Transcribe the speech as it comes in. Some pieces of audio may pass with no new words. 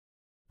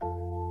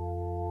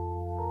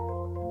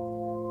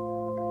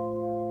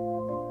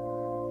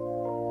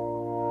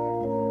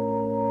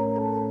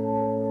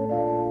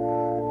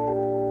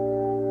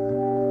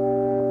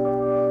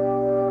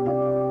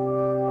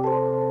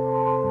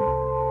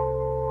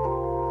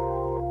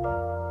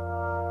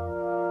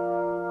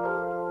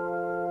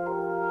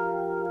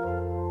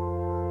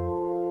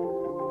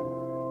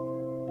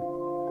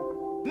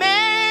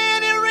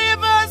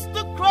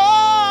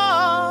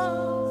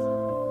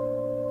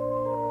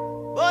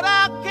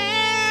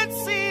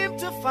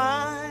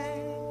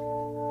find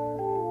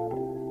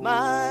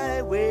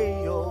my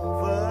way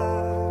over.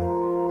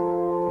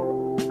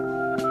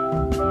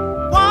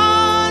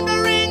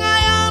 Wandering, I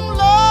am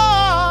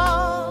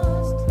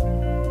lost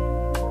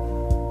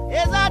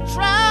as I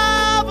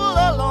travel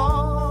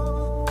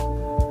along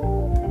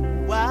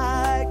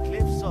wide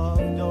cliffs of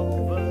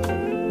Dover.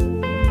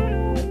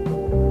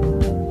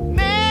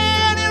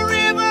 Many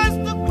rivers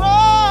to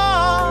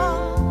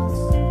cross,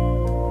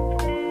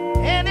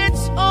 and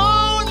it's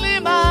only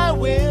my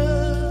will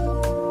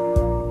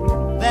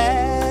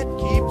that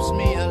keeps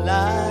me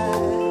alive.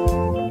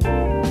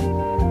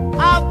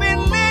 I've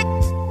been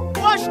licked,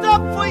 washed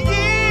up for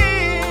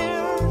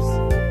years,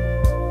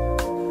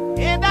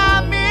 and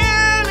I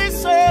merely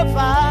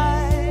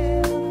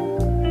survive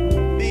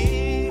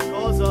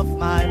because of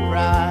my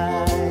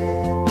pride.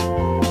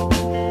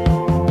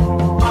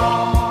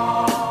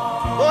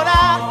 But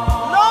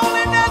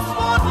loneliness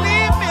won't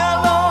leave me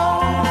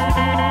alone.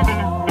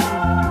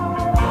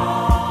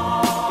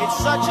 It's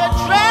such a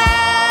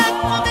drag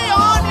to be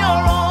on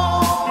your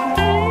own.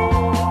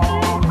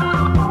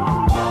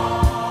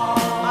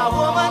 My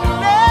woman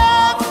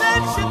left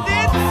and she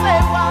didn't say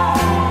why.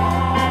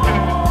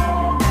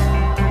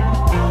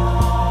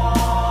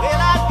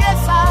 Well, I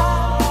guess I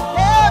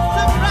have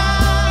to cry.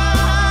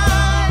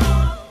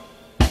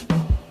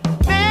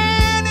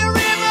 Many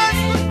rivers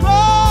to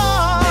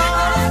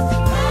cross,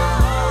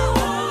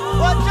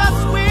 but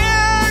just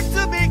where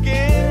to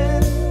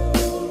begin?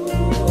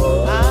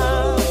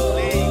 I'm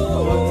playing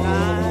for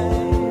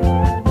time.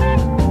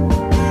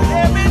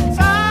 There've been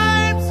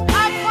times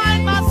I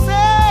find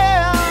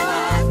myself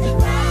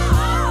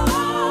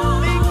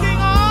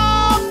thinking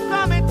of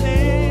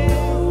committing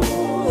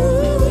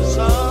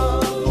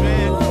some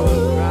dreadful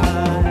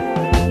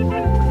crime.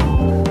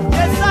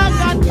 Yes, I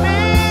got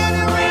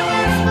many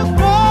rivers to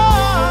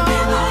cross,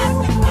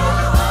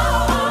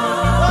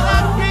 but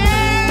I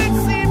can't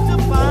seem to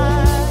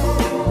find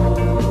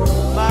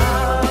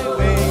my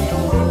way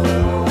over.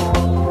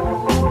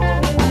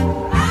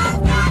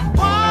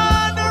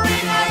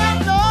 Wandering, I am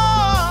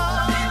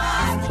lost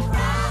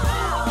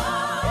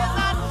as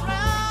I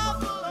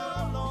travel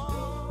along.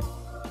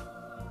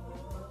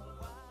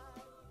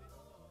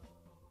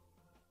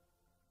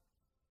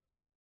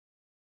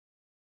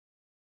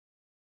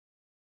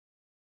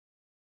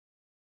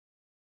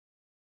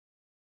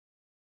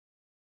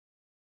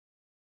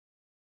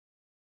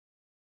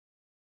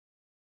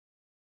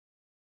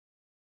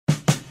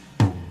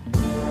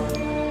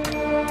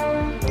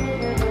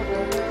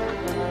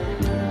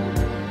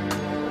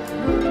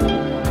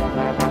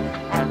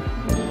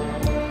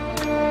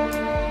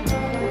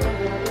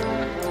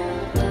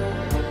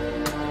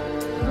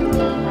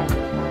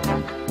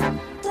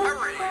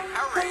 Hurry,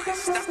 hurry,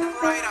 step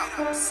right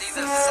up. See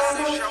the sun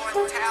is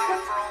showing town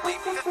for only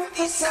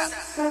 50 cents.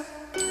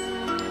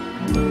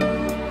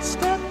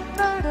 Step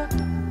right up,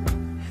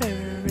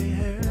 hurry,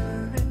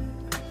 hurry,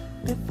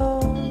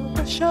 before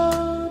the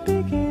show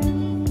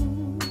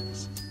begins.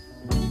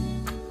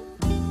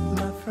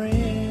 My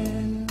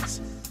friends,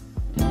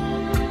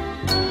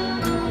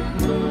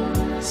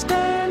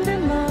 stand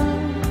in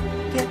line,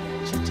 get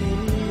your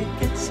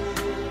tickets.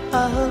 I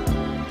hope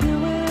you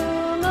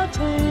will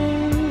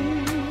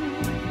attain.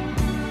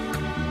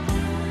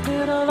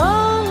 It'll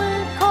only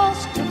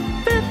cost you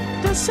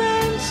 50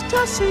 cents to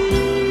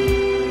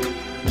see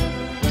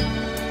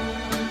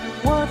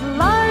what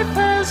life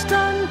has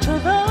done to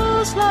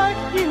those like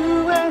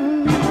you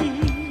and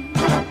me.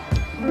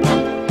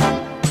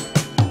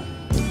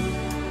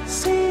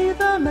 See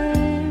the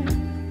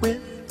man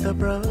with the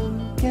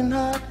broken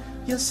heart,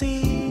 you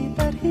see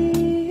that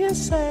he is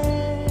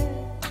sad.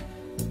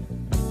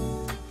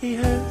 He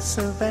hurts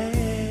so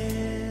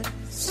bad,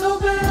 so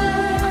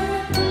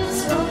bad,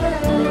 so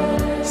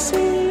bad.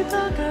 See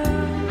the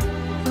girl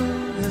who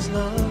has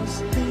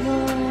lost the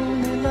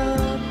only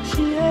love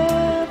she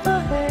ever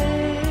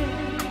had.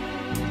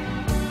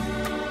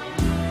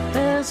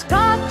 There's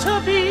got to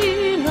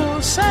be no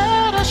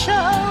sadder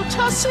show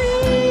to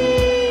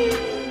see.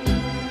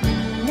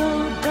 No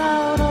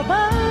doubt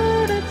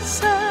about it,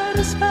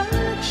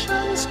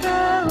 satisfaction's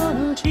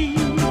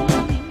guaranteed.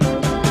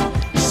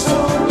 So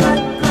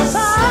let the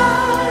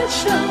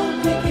sideshow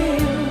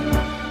begin.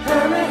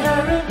 Hurry,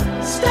 hurry,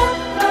 step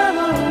right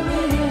on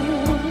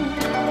in.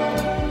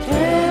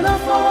 Can't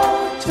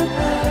afford to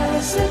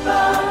pass it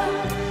by.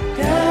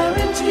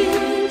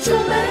 Guaranteed to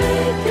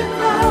make you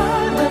cry.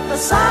 Let the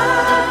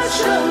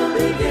sideshow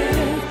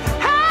begin.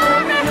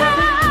 Hurry,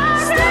 hurry,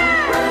 step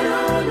right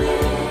on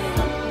in.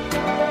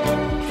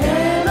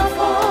 Can't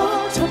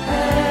afford to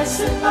pass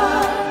it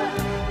by.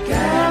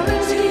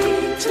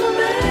 Guaranteed to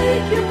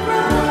make you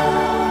cry.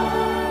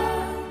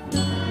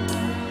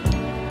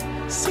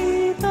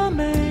 See the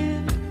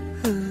man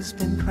who's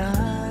been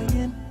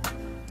crying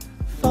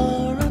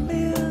for a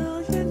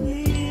million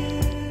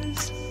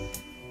years.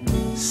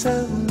 So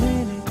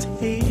many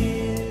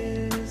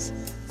tears,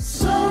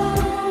 so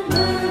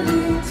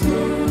many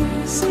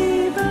tears. See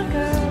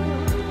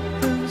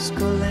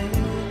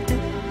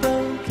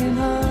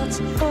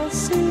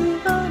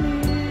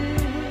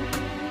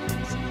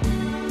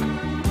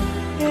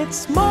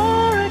It's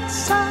more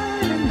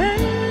exciting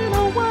than a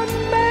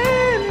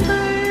one-man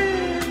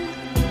band.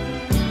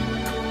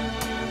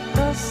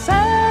 The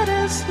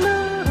saddest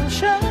little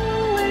show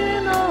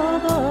in all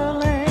the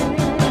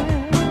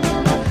land.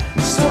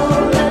 So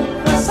let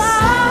the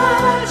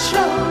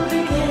sideshow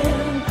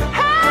begin.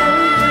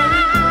 Hurry,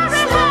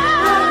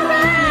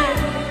 hurry,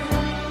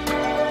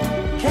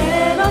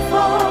 can't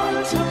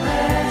afford to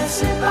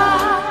pass it by.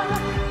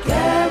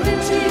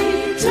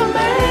 Guaranteed to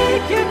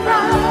make you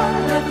cry.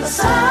 Let the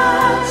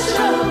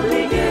sideshow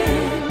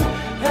begin.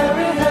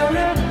 Hurry,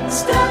 hurry,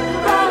 step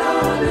right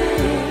on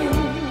in.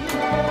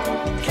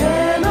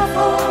 Can't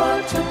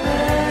afford to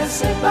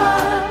pass it by.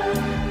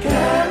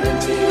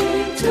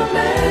 Guaranteed to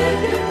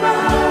make you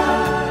cry.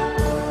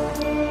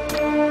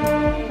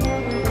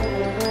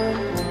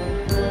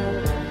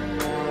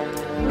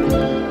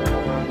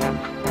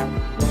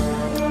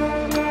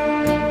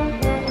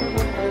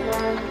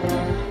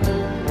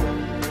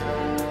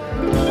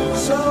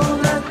 So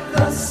let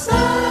the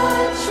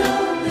sideshow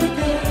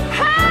begin.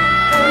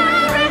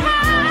 Hurry,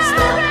 hurry,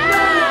 step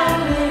right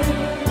on in.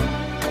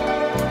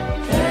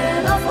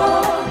 Can't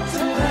afford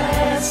to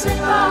pass it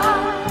by.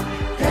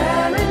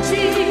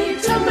 Guaranteed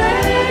to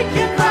make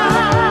you cry.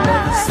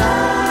 Let the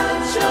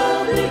sideshow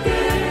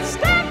begin.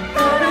 Step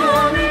right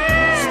on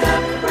in.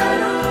 Step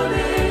right on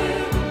in.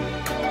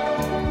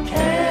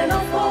 Can't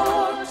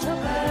afford to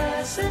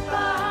pass it by.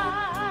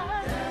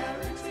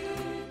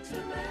 Guaranteed to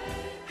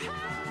make you cry.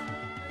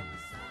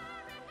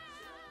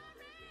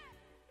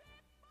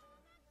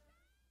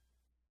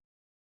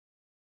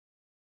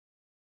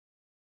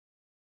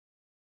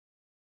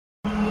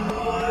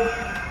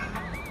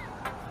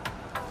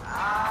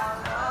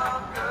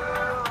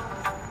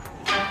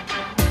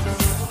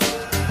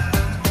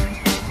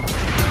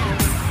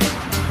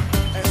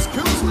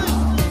 Excuse me.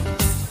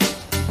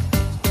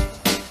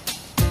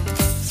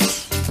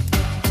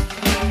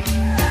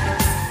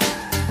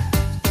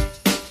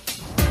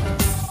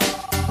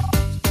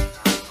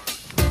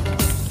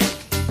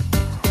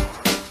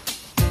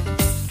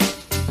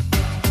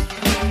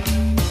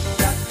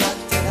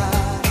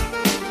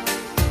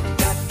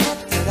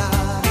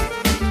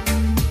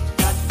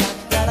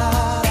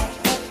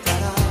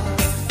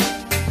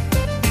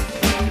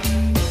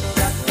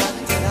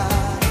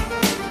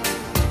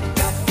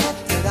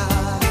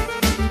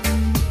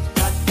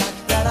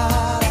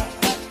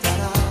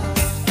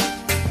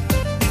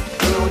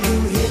 Girl, you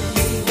hit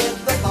me with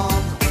the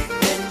bomb,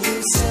 then you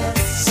said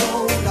so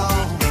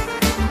long.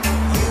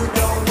 You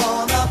don't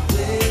wanna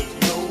play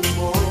no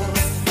more.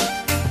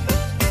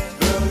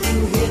 Girl, you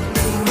hit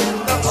me with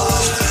the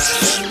bomb,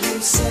 then you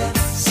said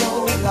so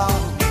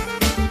long.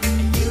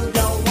 You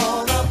don't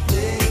wanna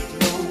play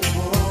no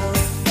more.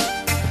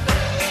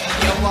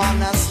 You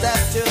wanna step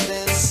to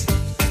this?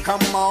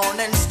 Come on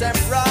and step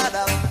right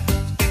up.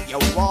 You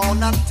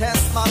wanna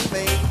test my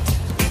faith?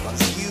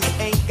 'Cause you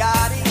ain't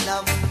got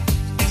enough.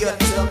 You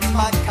took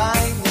my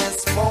kindness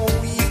for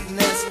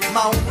weakness,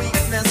 my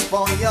weakness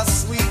for your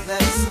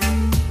sweetness.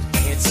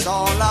 It's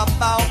all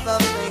about the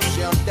things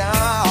you're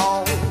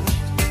down.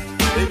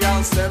 The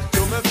girl step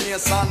to me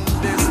face and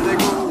this they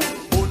go.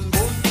 Boom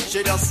boom,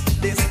 she just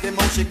this the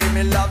most she give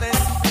me loving.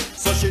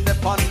 So she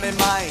dip on me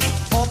mind.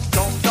 Up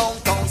down down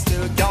down,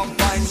 still can't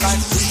find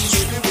like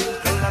really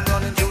winkle and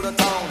running through the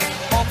town.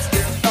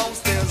 Upstairs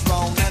downstairs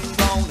round and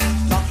round,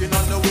 knocking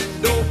on the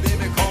window,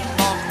 baby come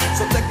on.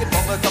 So take it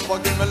from the top or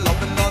give me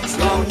loving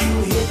non-stop. You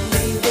hit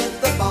me with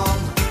the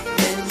bomb,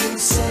 then you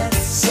said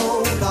so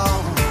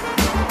long.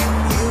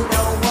 You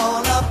don't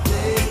wanna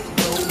play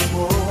no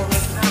more.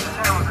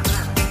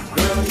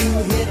 Girl, you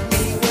hit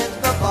me with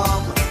the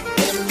bomb,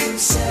 then you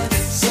said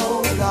so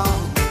long.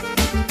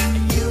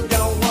 You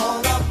don't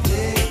wanna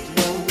play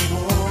no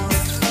more.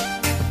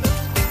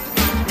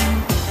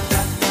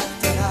 Da da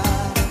da da,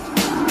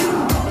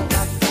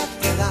 da da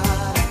da da,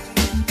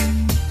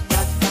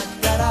 da da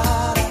da da,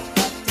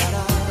 da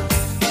da.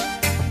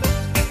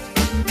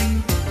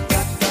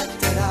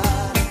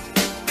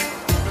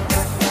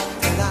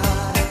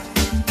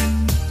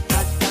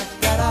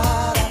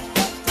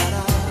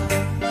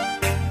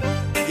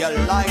 You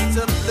like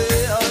to play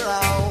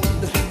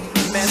around,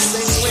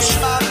 messing with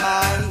my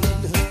mind.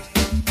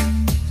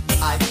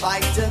 I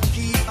fight to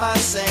keep my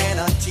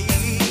sanity.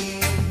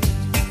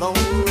 The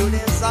word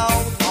is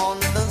out on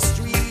the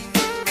street,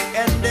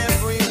 and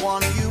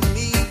everyone you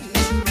meet,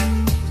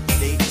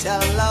 they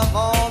tell of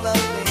all the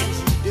things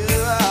you do.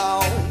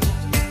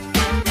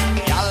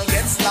 Y'all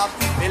get slapped,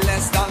 be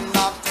less than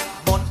that.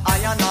 But I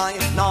and I,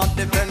 not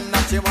different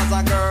that she was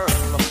a girl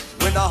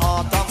with a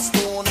heart of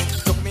stone.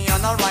 Took me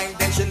on a ride,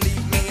 then she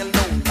leave me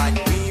alone like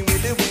we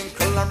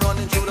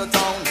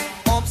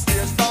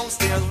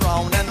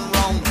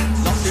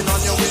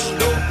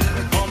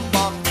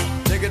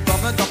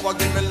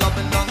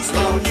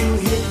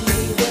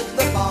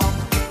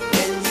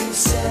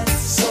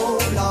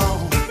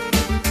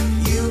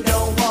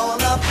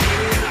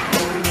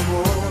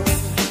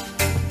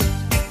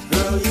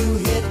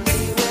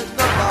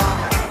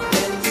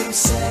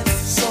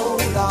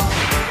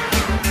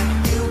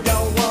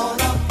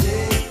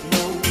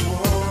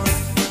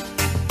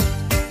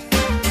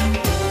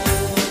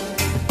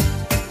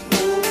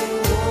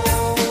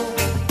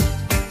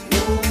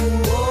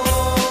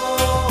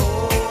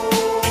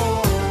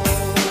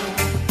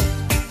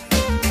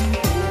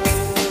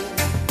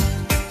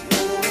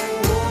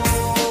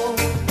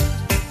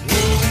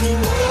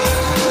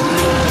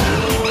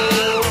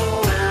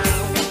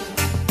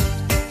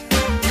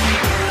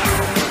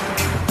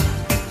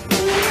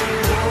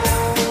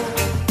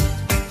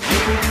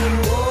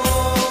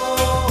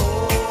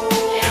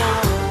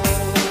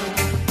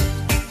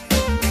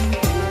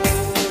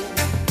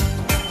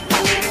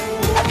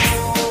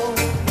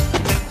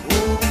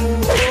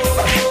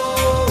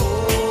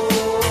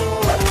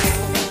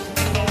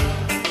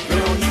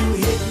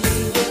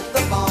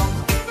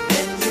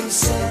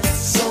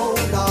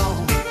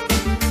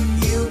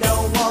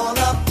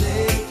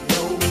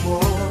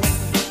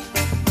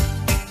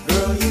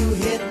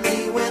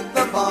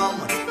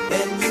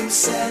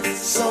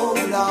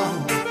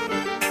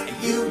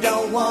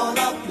don't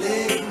wanna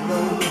play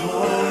no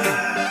more.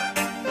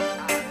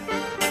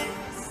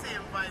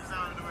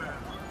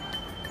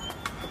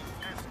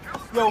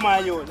 Yo,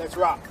 man, yo, let's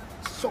rock.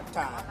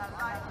 Showtime.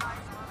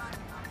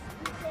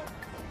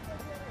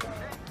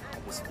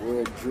 It's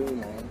real Drew,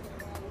 man.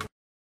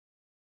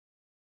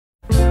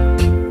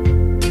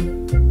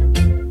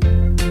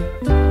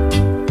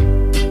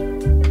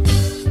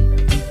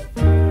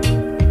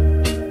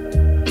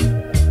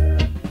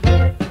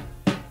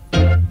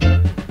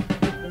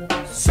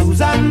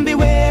 Susan,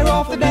 beware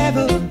of the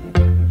devil.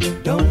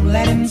 Don't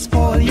let him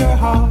spoil your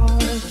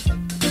heart.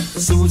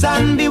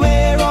 Susan,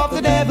 beware of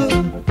the devil.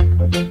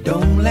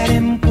 Don't let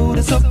him put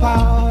us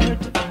apart.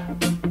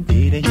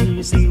 Did I hear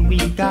you say we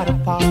got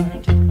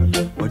apart?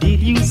 Or did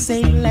you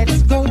say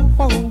let's go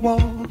for a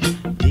walk?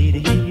 Did I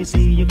hear you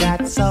say you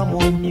got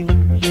someone new?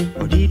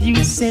 Or did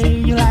you say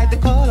you like the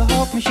color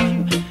of my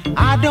shoe?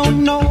 I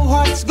don't know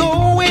what's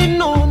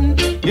going on.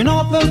 You're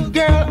not the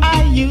girl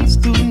I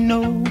used to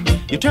know.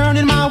 You're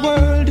turning my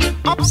world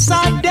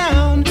upside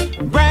down,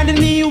 branding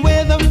me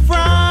with a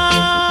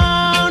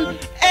frown.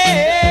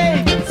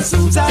 Hey,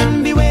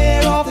 Susan,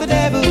 beware of the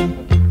devil.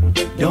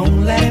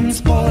 Don't let him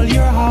spoil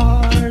your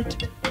heart.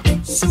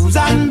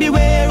 Susan,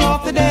 beware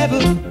of the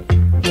devil.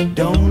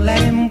 Don't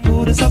let him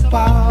put us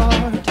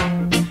apart.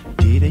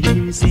 Did I hear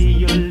you say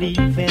you're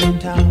leaving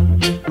town?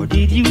 Or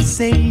did you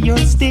say you're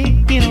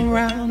sticking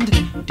around?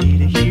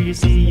 Did I hear you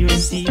say you're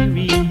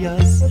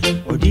serious?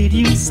 Or did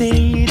you say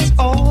it's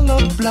all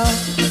a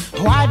bluff?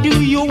 Why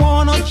do you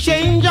wanna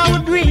change our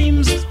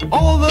dreams?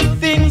 All the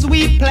things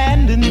we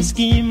planned and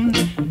schemed.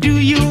 Do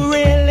you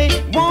really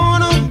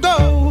wanna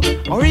go?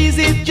 Or is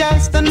it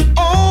just an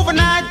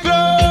overnight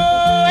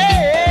glow?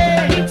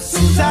 Hey,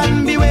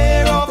 Susan,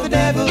 beware of the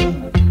devil.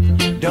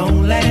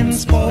 Don't let him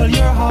spoil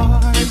your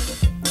heart.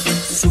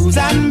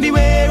 Susan,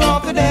 beware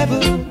of the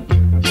devil.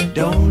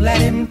 Don't let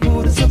him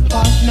put us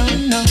apart, no,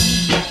 no.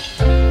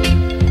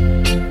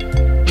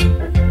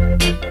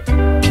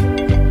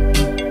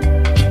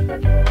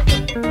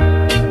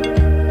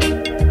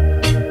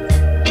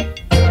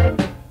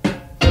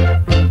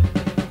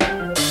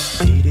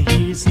 Did I hear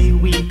you say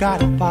we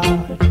got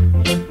apart?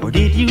 Or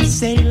did you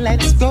say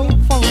let's go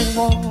for a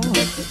walk?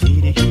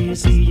 Did I hear you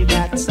say you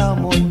got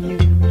someone new?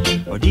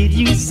 Or did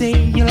you say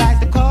you like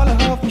the color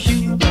of my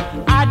shoe?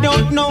 I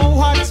don't know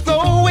what's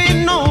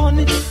going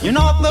on. You're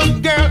not the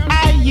girl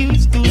I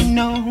used to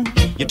know.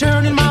 You're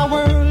turning my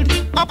world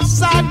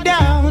upside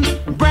down,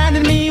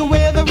 branding me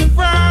with a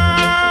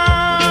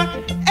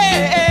frown.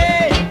 Hey,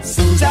 hey,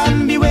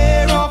 Susan,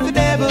 beware of the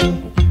devil.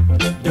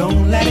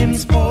 Don't let him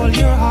spoil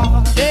your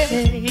heart.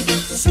 Hey,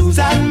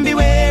 Susan,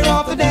 beware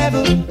of the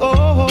devil.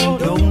 Oh,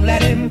 don't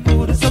let him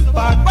put us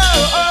apart.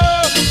 Oh,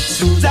 oh,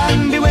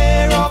 Susan,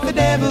 beware of the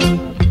devil.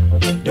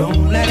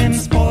 Don't let him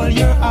spoil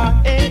your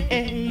heart. Hey,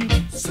 hey,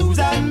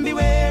 Susan,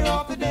 beware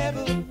of the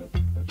devil.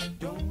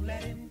 Don't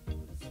let him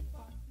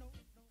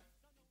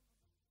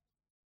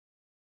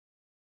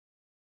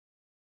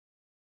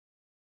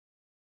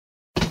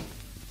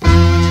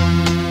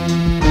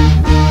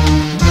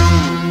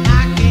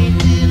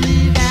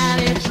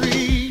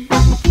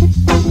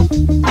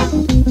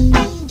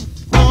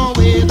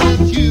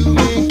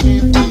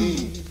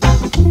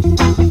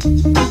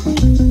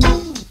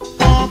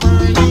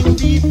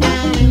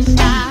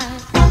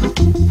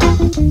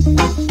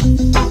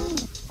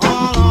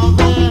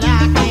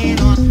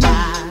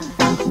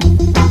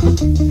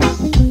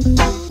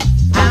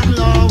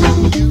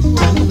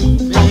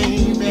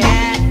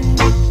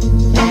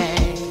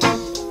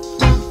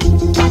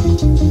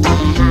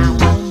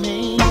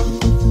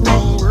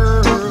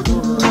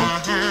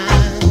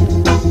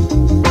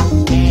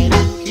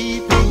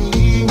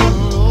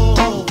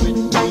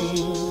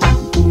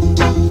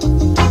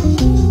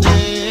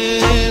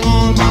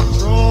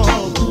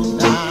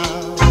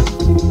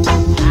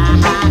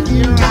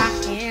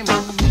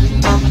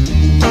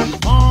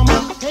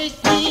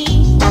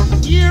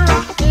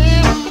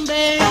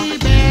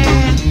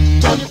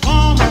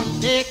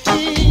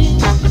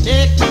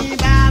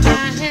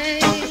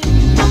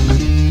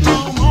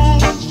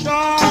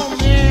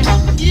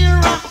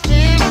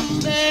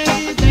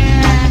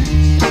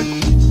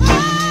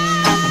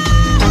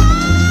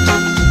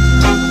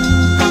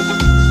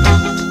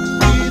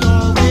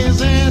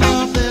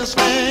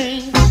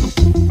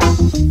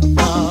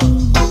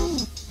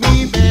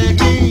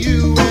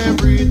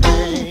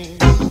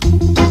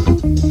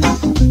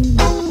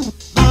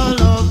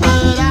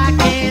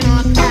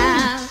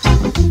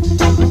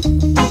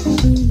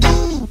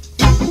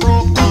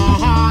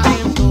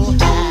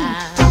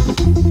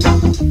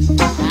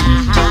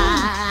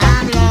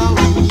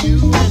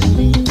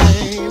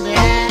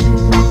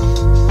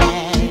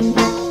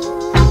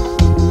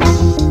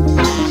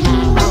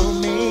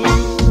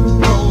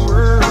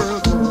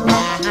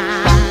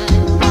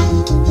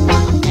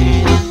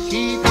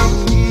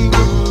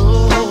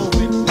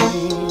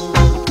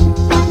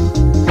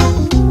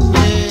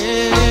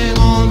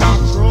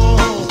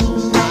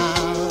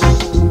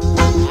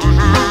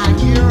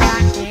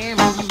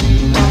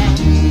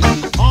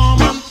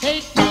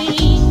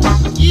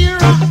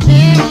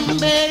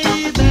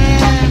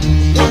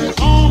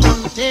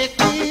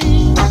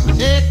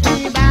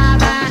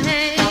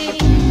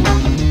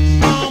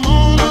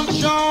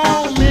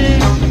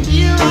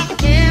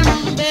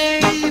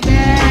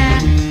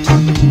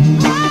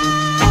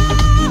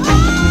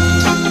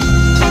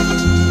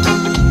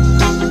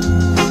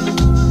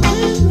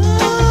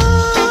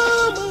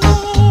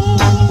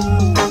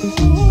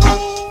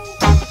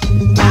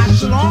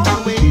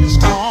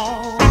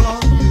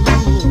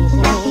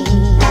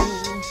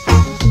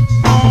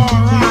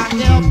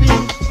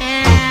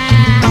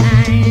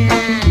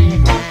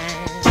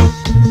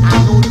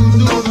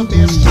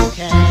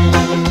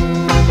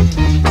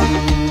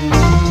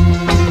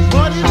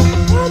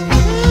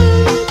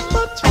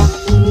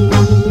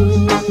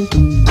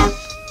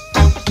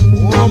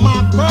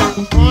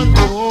run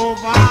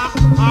over.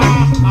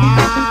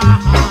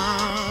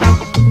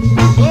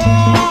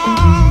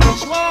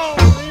 Slow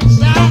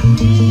inside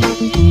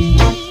me.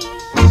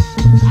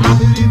 I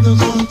believe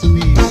there's going to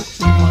be a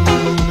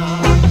little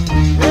night.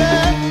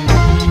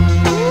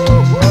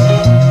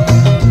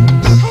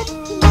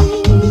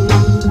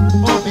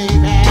 Oh,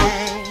 baby,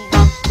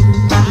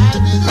 I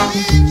didn't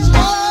mean to.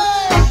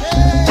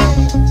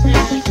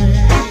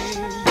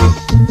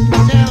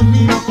 Tell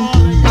me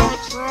all of your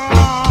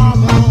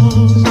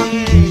troubles,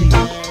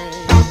 baby.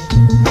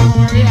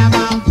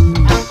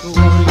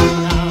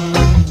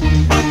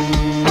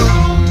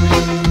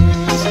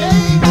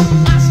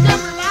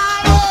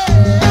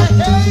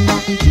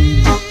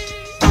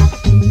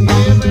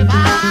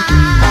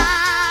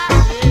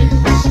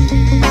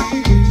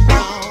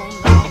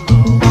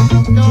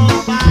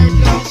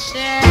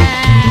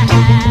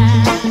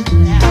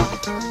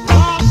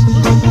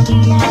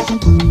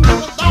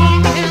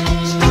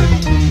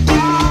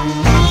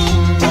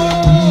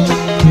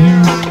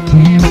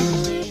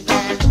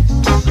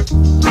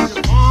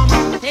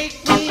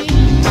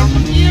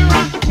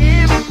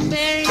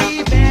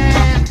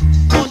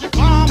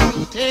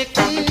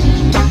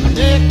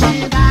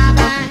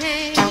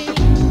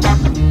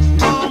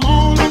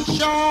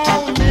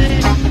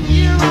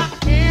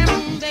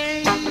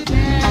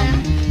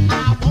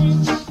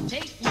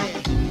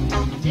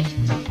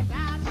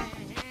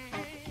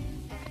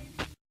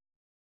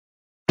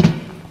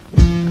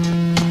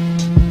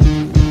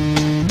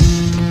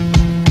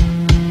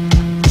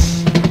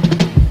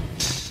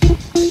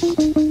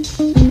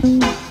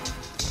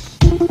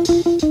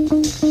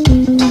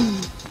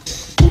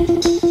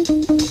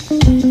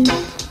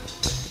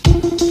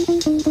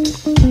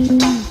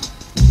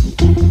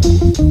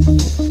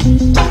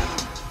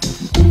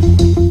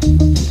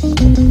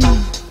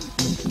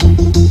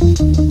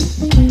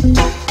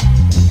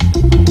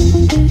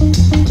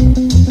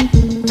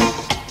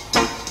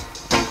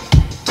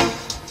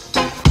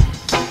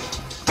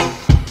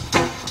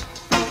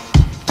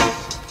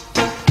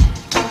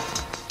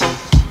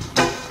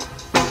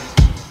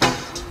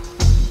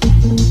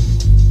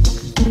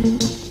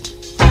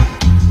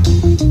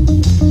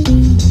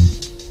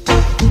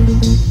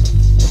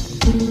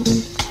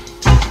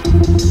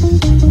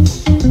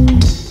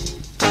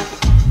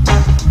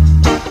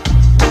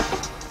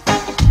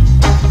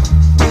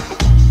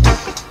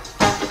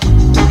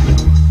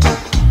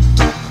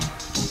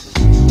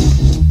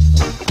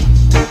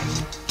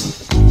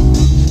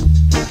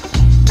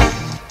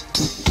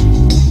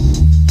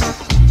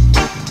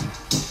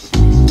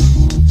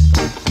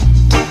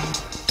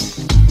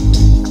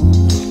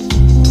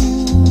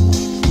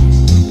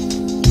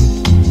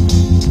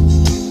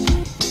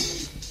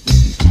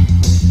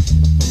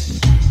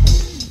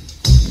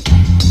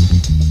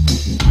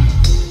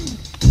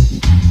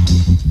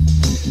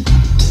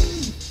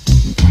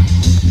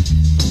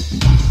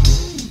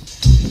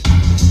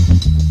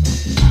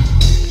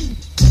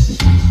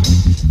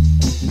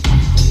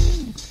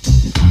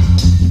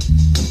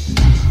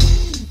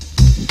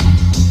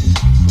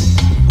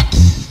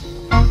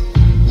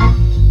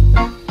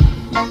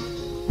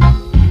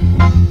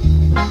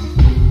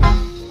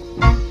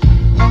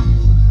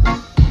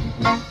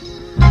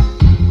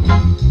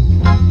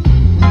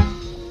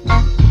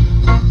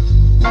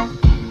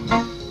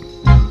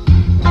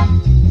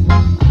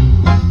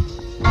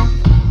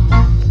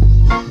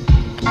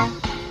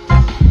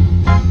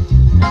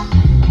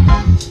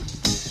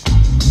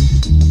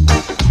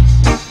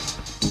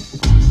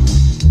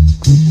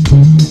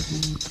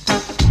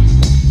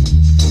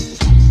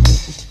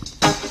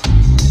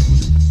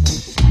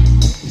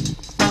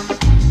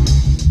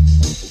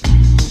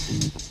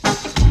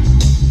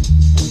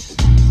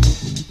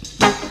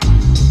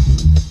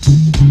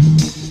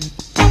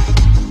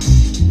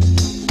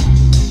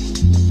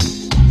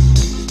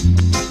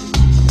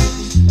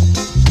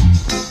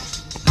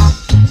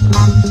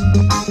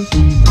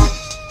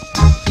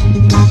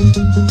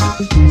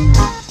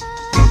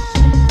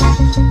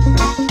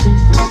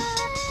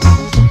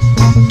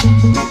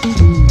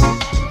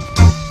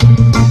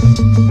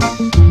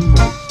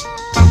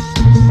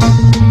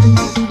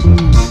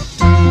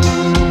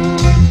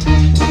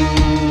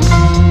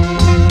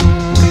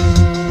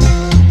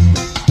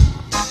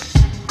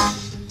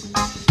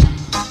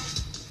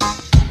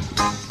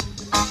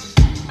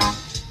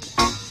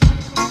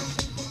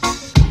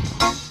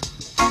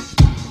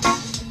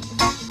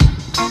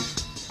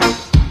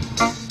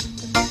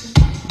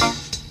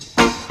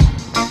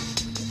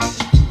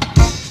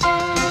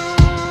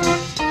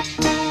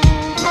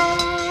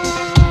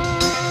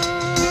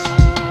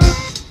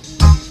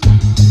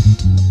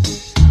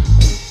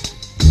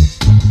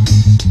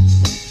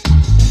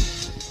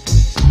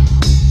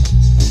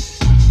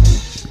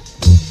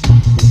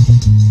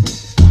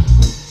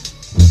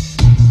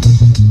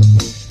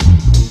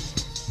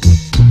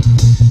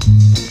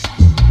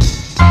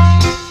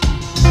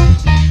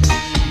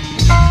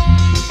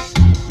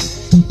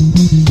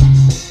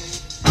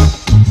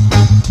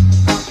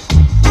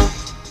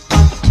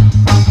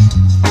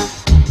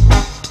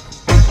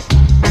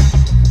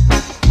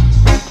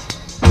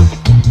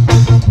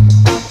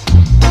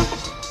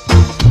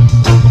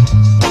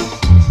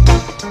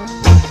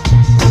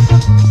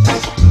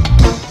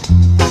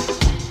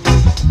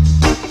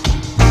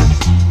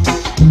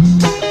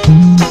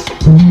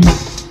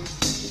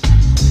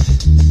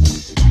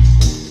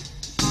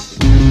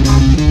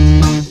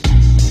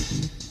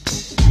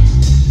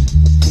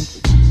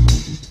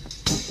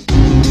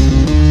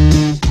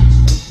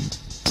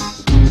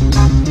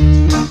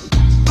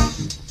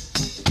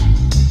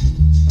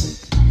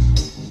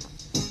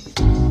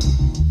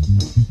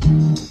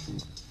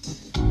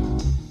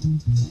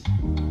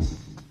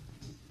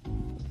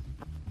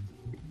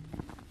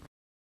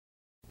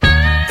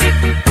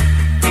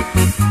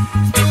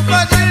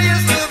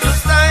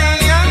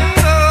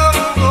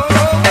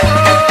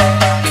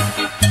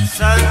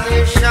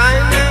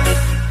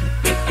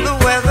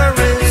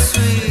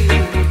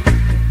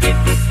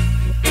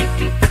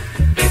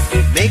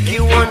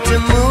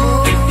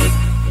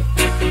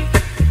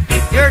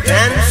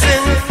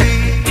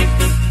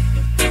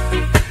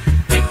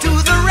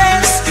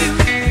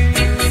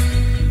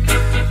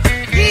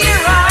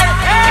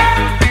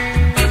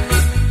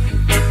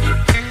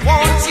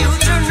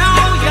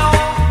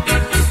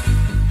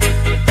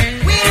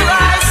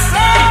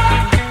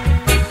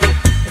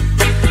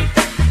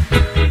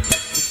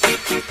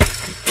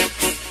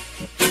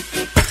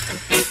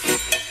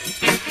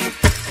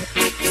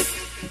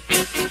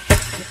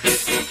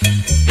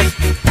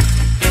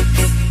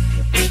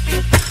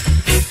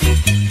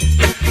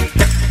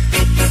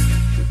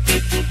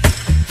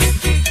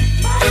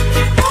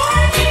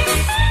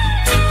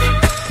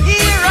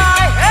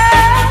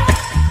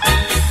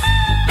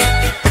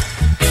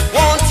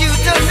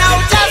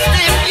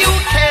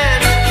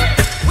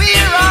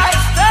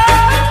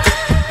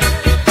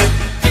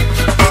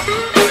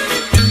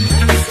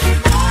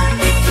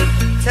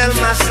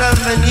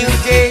 of a new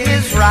day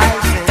is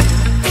rising.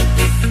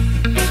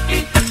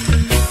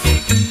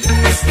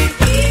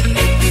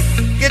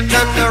 Get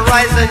on the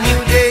rise, a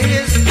new day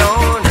is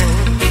dawning.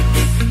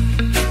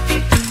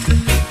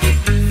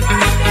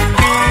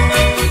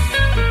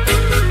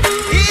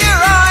 Here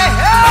I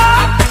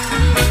am.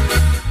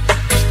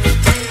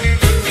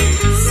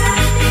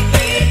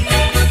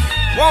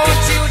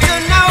 Want you to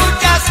know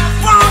just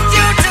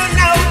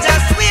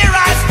where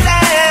I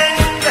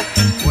stand.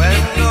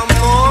 When the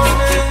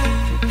morning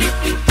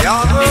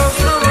gathers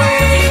the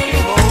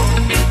rainbow,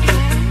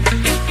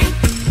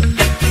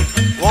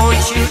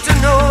 want you to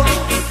know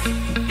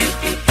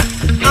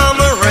I'm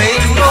a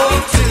rainbow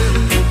too.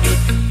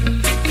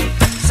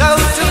 So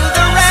to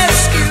the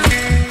rescue,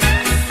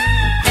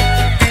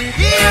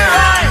 here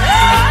I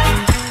am.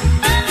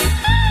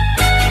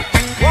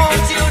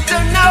 Want you to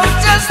know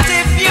just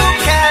if you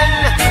can,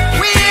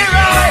 where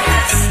I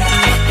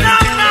no,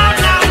 no,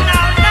 no,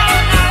 no, no,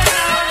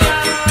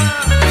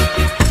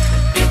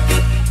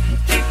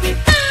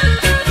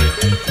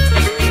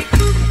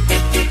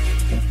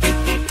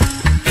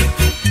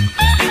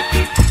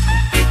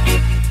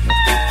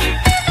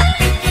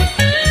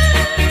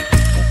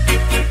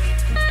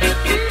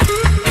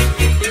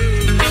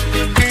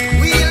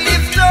 we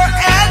lift our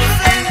hands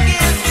and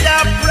give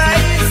Jah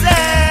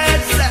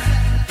praises.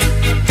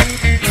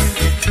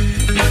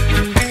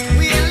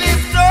 We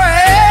lift our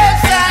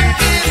hands and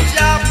give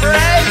Jah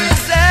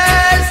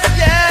praises,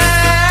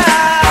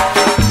 yeah.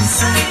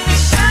 Sun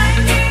is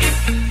shining,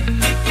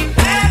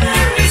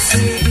 weather is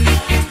sweet,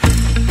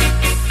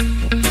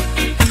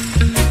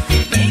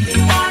 make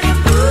you wanna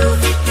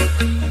move,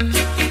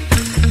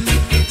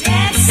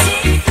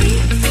 dancing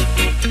feet.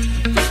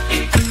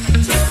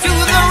 To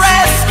the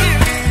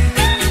rescue,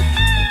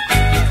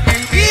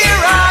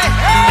 here I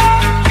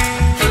am.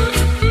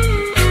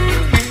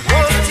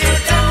 Want you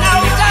to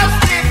know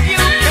just if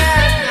you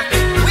can,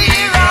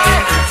 where I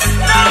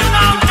no,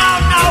 no, no,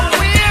 no,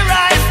 where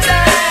I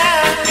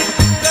stand.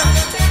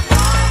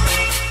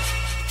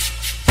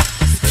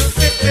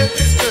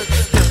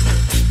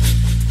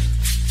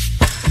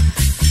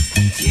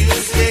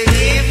 Tuesday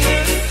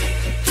evening,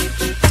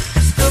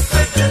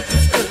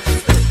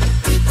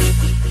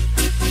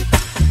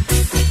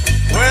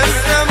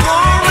 Wednesday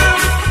morning,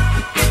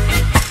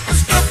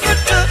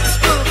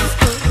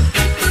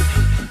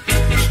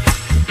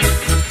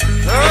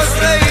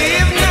 Thursday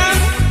evening,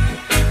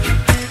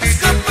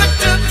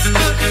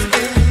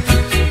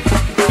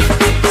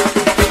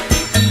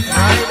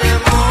 Friday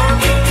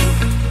morning,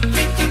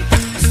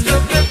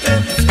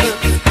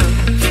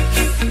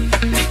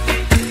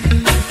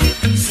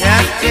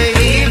 Saturday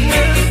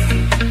evening,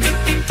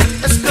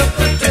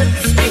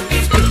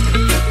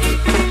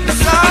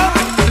 so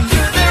to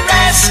the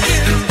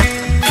rescue,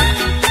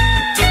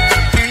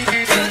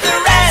 to the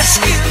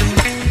rescue,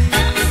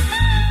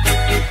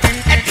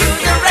 and to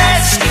the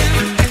rescue.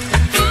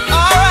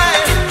 All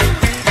right,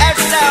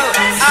 let's go out,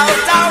 out,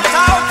 out,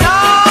 out,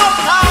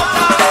 out,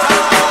 out.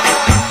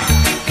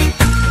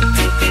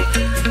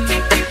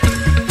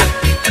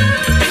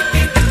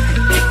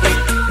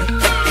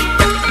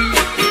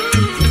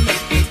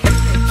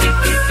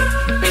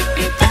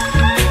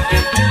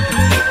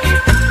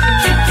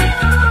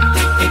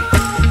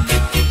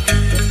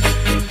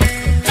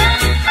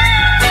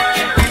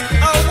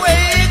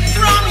 Awake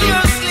from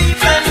your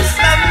sleep and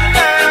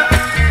slumber.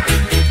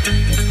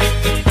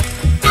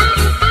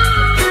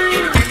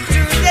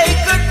 Today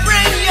could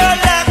bring your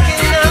lucky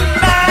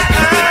number.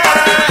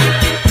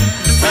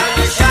 Sun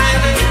is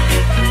shining,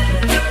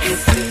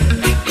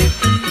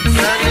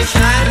 sun is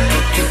shining,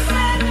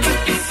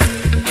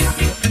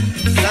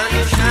 sun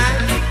is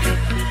shining,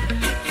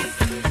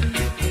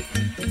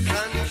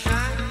 sun is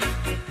shining.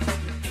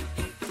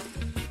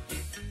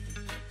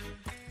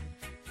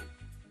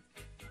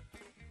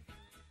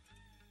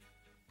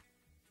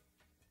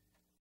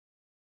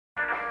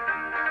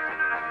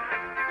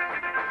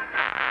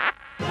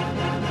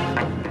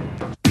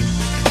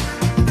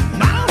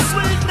 My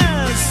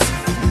sweetness,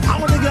 I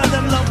want to girl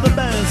them love the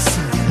best.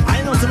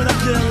 I know some of them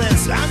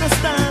careless, you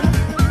understand?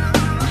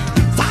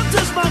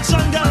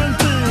 Satisfaction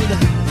guaranteed.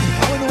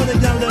 I want to know what the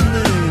girl them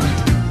need.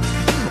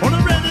 On the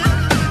ready,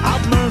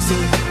 have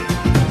mercy.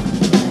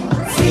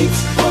 Sweet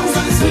for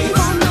the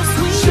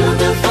sweet,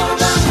 sugar for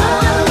the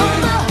honey,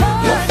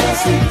 your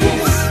fancy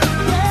kiss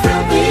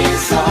from me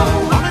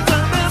soul.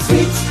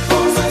 Sweet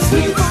for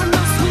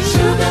the sweet,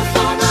 sugar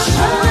for the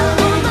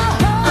honey,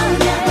 I'll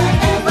never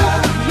ever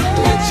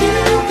let you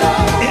go.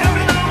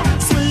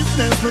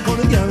 Sweetness, look how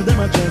the girl them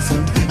a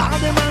dressing. All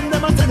the man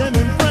them a tell them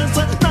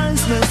impressing.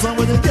 Niceness, and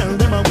with the girl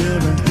them a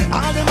wearing.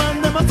 All the man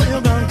them a tell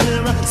you gone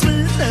clear.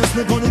 Sweetness,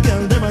 look how the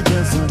girl them a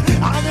dressing.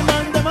 All the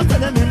man them a tell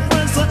them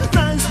impressing.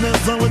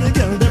 Niceness, and with the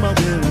girl them a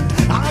wearing.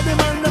 All the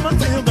man them a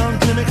tell you gone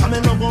clear. Come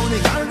and love only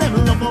girl them,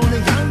 love only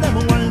girl them,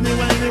 whiny,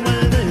 whiny,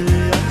 whiny.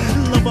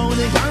 Love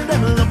only girl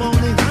them, love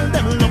only girl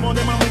them, love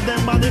only man with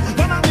them body.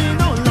 Follow me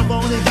now, love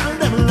only girl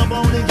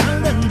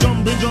them,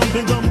 jumping,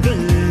 jumping, jumping.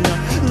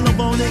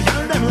 Love only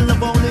girl them, all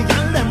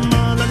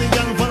of the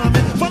girl follow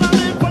me, follow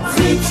me, follow me.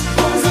 Sweet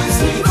for the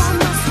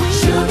sweet,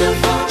 sugar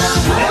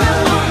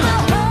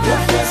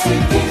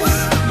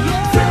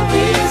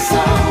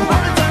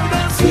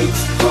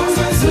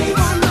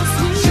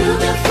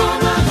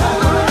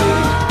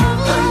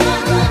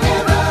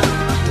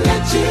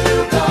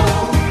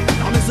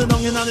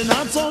down in the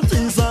north, south,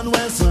 east and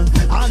west.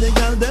 All the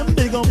girls them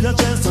big up your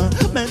chest.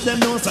 Make them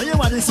know say you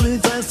are the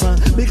sweetest.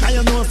 Because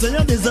you know say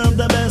you deserve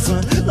the best.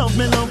 Love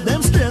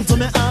them straight to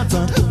me heart.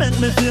 Make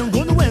me feel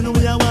good when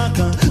we are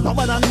walking.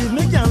 Nobody leave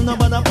me, girl,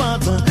 nobody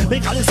part.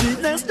 Because the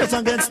sweetness just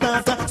a get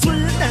started.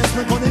 Sweetness,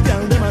 me call the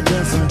girl them a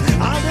dress.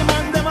 All the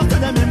man them a tell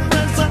them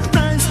impress.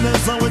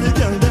 Niceness, when the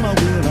girl them a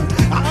wear.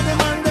 All the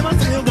man them a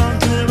say you gone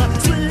clear.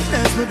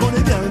 Sweetness, me call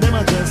the girl them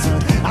a dress.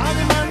 All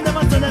the man them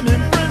a tell them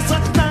impress.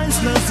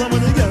 Niceness,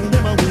 when the girl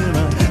them a wear.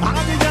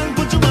 All the girl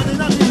put your money in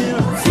the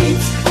mirror.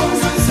 Sweet, oh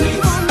my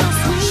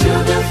sweet,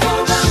 sugar for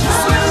my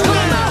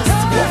heart.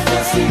 Your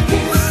fancy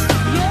kiss,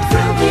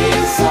 from the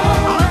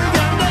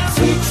inside.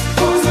 Sweet,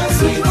 oh my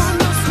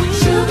sweet,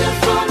 sugar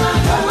for my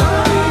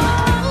heart.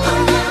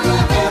 I'll never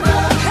ever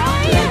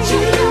let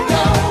you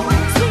go.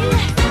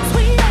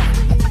 Sweet,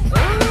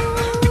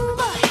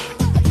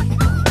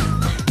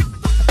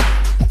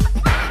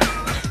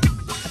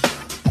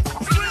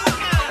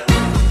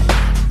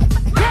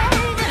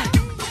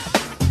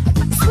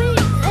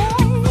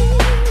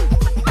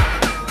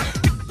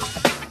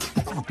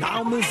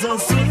 Now me so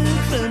sweet,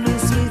 for me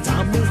sweet,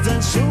 I'm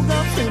Mr.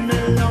 Sugar for me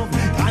love.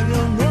 And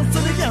you know to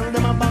the girl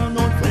them a bound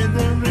out with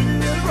the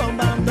real rum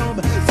and dub.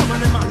 Some of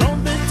them a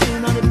love it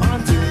in on the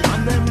party,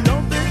 and them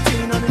love it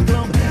in on the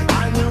club.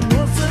 And you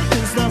know to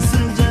this the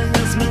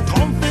CJS, me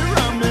come fi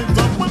ram it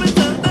up when me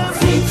tell them.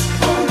 sweet,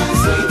 oh my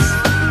sweet,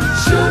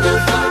 sugar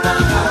for my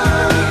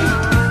heart.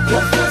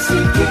 Your fancy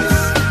kiss,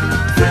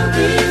 from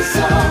the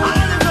inside.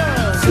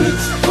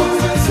 Sweet, oh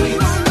my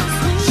sweet,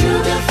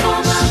 sugar for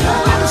my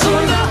heart.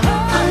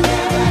 I'll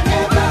never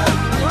ever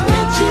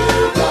let you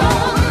go.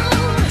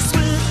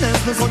 Sweetness,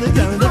 me for the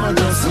girl them a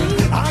dress.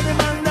 All the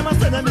man them a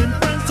say them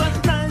impress.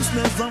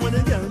 Niceness, when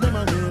the girl them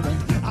a wear.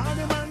 All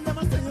the man them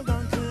a say you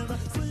gone clear.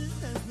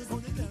 Sweetness, me for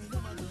the girl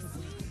them a dress.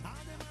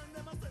 All the man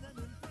them a say them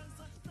impress.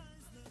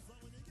 Niceness,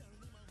 when the girl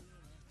them a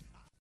wear.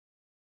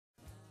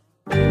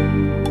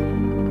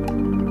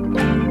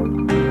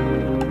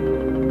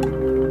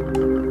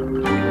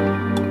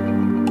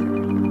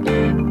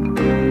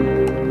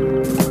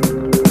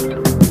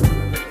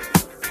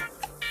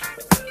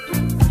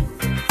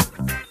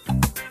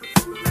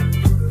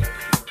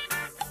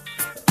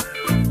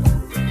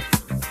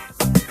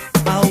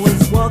 I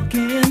was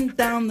walking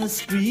down the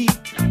street,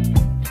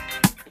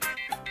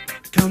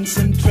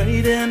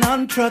 concentrating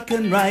on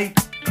trucking right.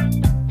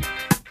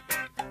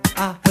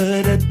 I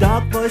heard a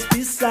dark voice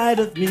beside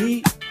of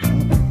me,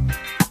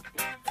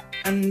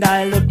 and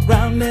I looked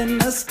round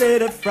in a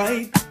state of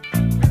fright.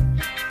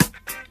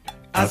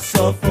 I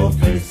saw four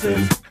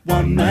faces,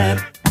 one man,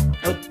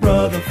 a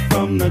brother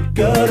from the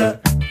gutter.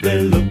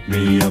 They looked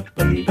me up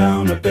and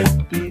down a bit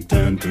and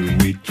turned to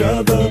each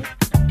other.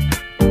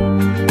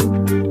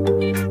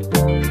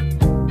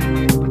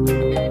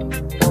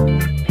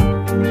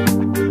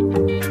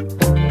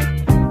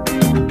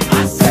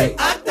 I say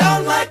I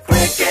don't like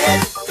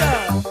cricket.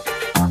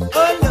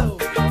 Oh no,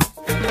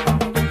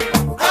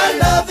 I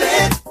love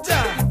it.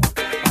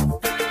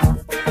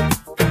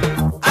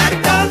 I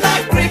don't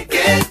like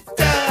cricket.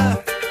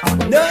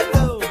 No,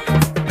 no,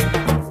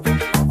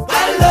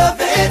 I love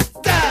it.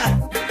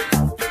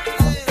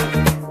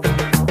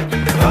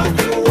 Don't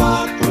you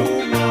walk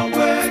through my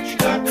words? You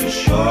got to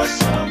show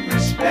some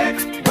respect.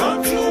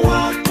 Don't you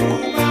walk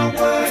through my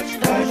words?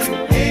 'Cause you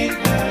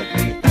ain't heard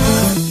me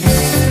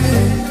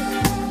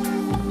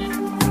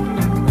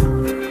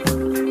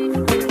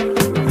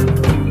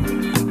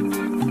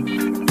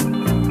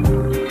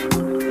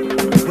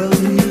Well,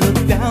 he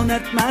looked down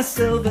at my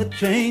silver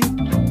chain.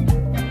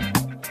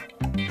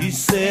 He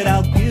said,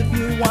 I'll give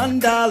you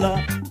 $1.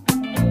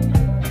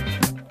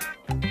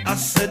 I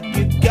said,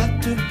 you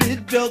got to be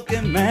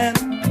joking, man.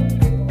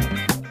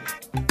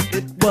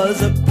 It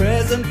was a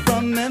present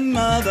from my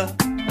mother.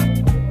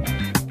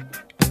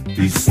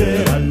 He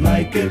said, I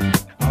like it,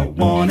 I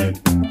want it,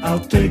 I'll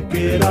take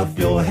it off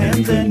your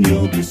hands and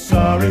you'll be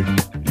sorry.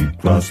 You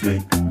cross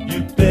me,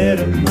 you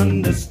better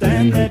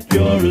understand that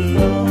you're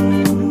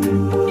alone.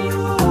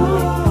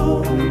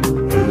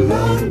 A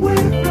long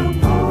way from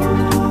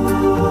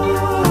home.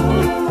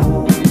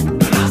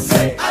 And I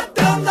say, I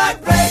don't like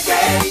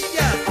reggae.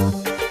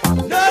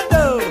 No,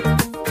 no,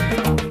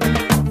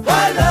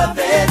 I love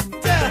it.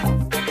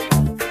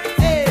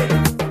 Hey,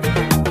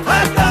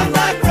 I don't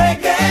like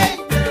reggae.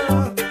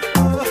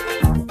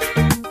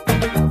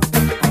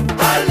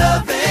 I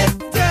love it.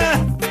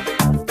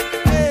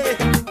 Hey,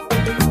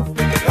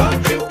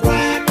 don't you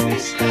whack me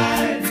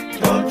style?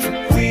 Don't you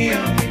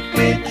queer me,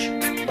 bitch?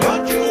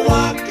 Don't you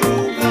walk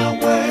through my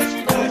words?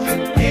 'Cause you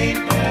ain't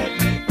heard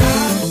me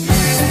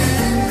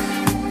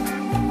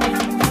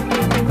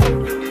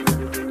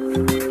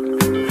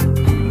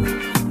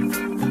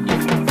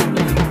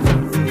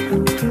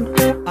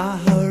I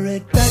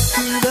hurried back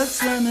to the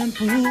swimming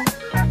pool,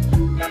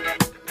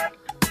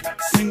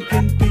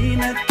 sinking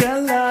pina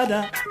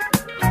colada.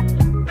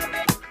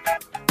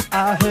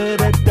 I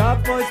heard a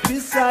dark voice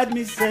beside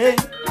me say,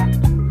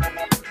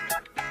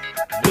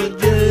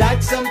 would you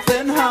like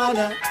something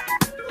harder?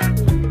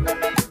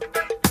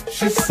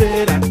 She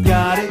said, I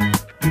got it.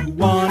 You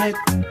want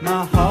it.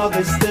 My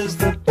harvest is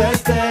the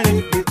best, and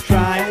if you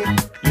try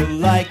it, you'll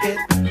like it.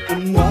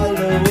 And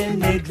wallow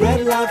in a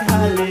dreadlock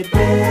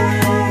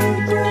holiday.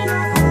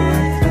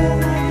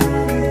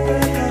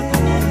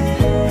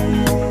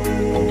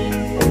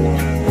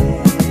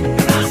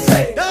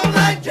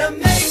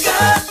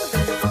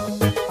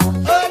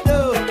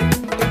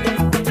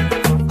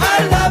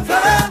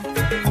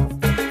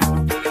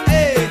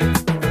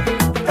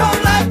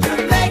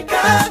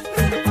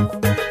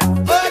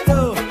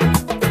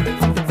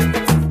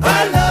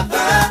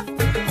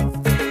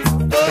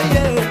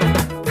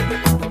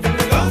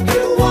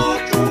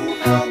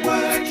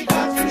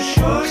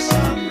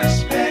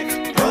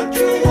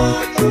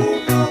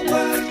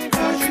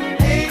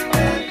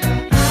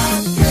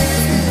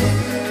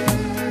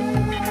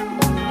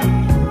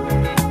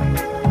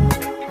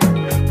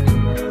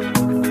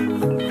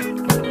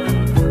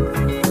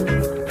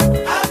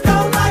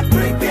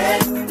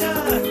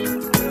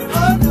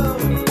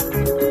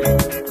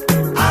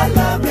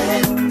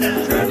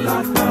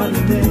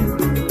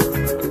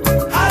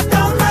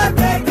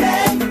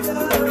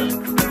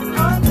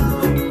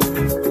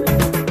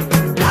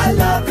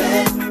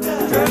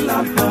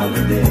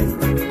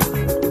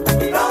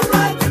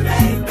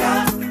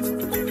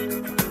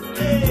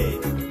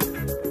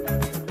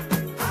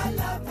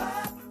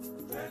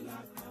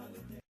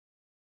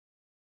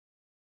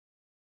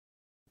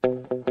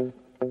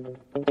 Love.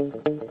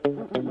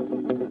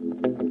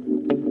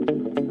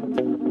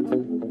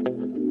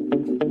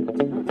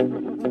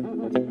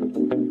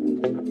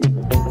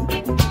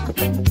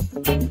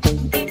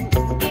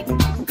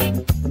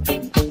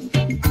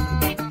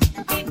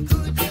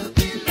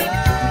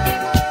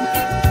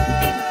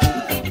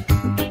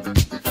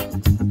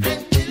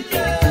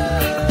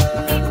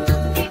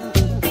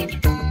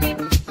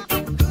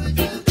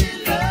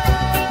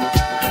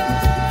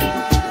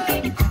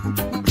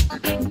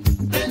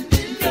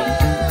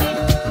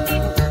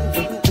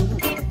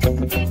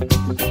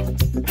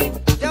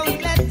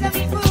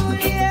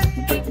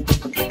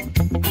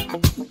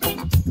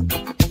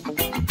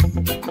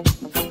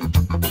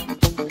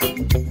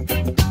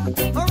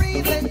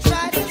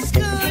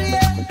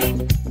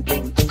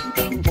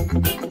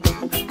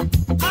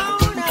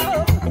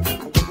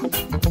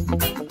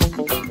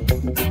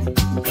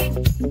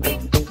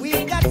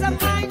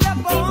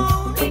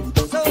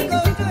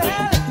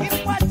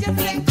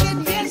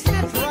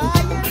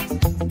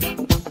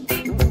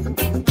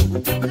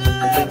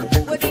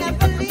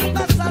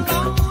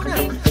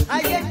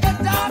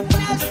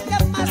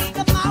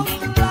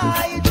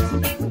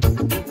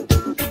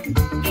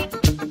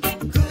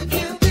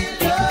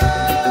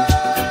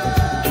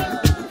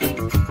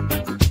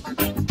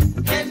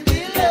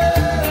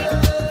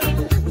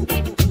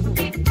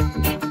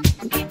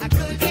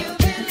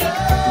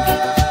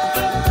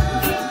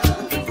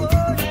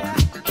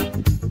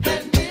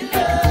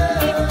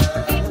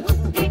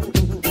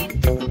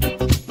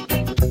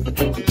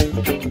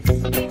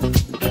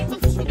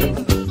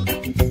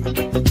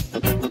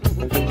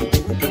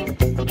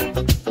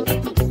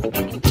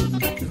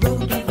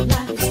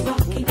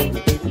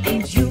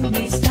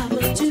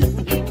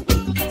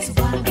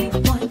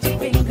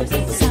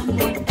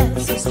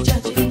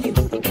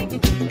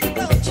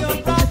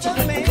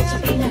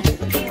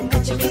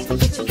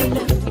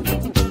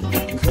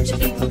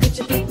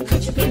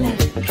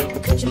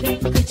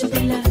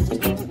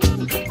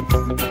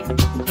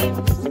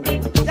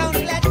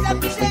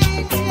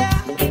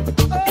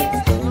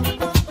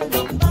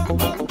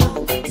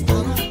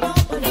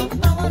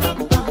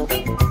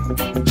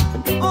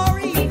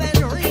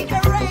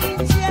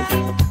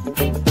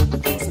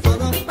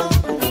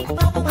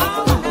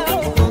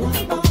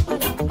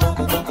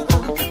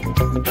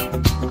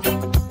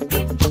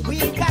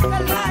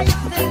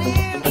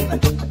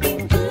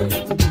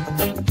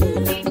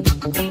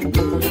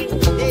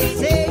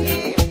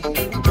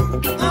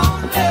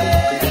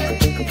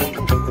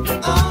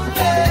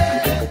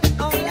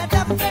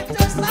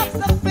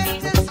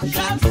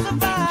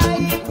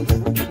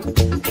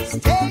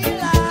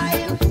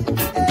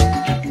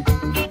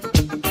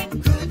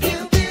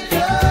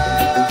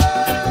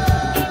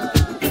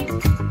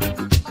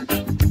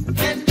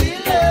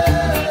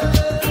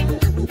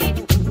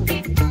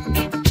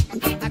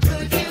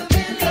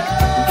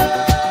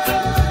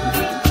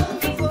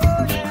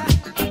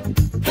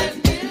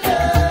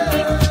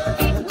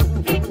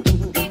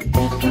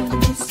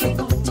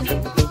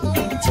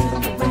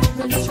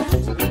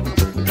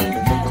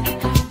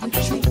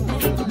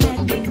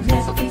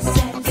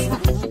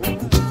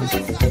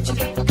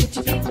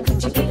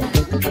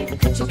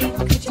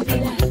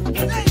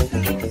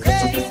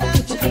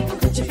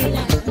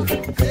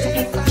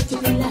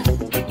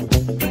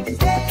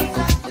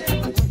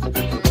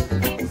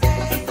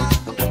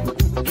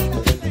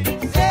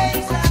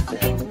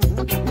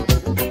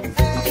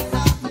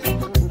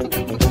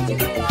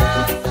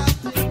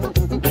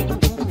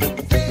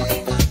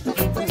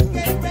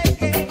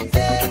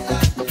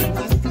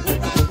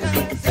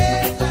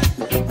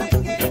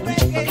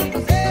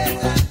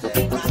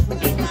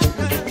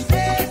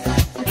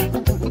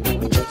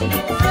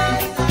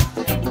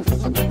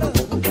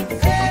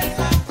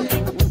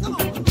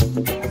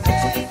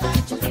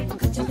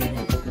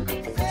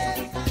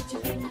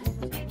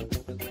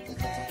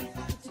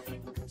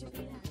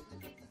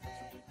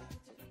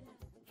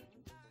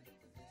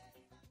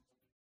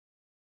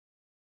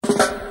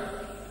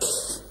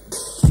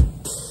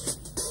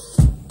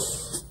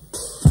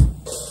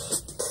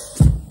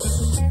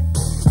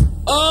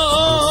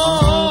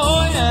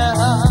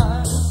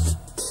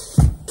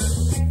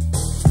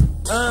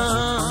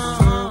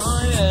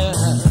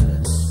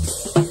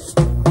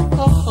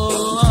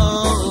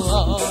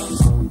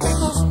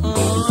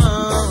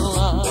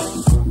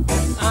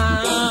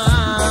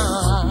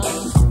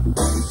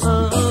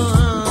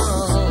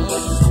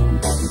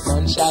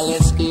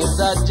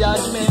 the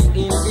judgment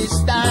in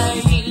this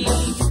time.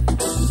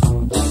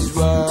 These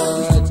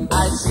words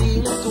I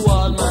sing to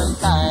all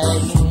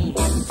mankind.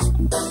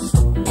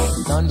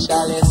 None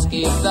shall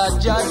escape the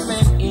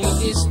judgment in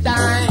this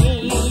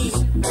time.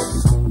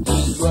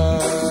 These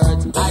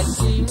words I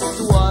sing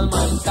to all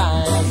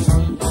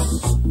mankind.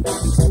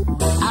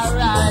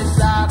 Arise,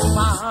 dark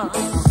man,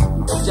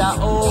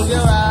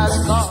 Jehovah has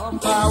come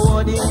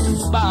forward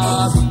into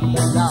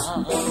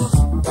Babylon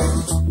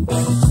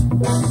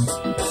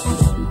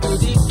to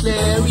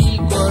declare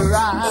equal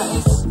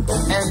rights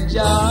and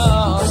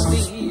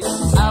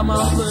justice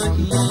among the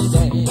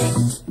heathen.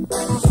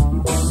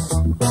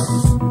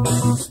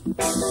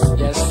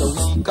 Yes, the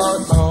weak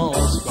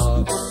outmost,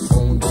 but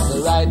only the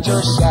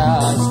righteous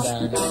shall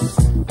stand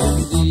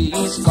in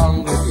this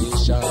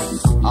congregation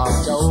of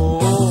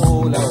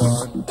Jehovah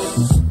One.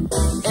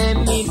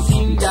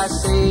 Anything that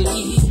say,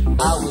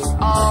 I will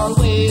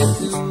always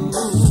do.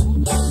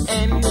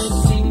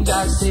 Anything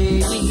that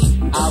say,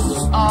 I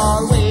will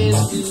always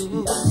do,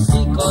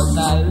 because I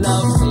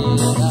love it.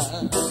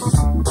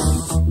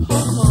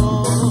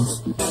 Oh,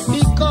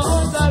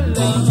 because I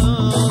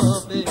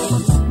love it.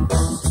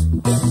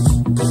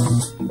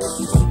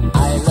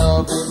 I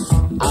love Him,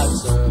 I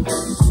serve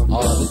Him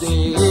all the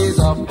days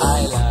of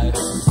my life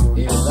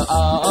in the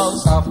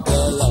house of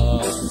the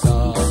Lord,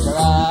 God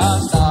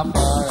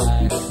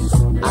Rastafari.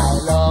 I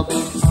love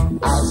Him,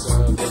 I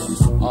serve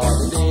Him all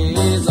the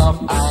days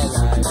of my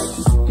life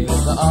in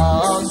the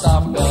house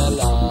of the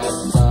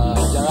Lord, God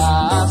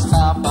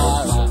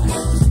Rastafari.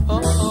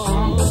 Oh, oh,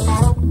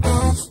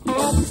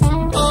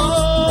 oh,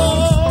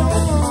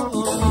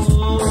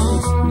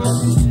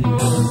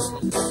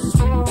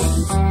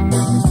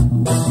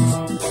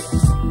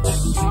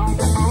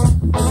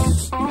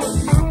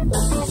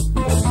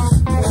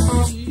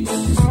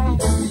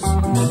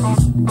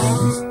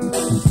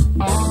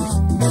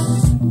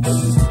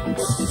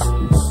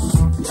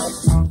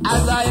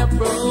 as I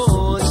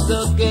approach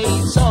the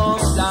gates of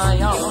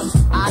Zion,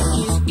 I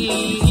can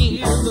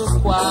hear the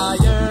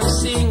choir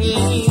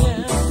singing.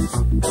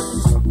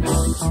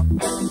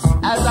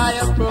 As I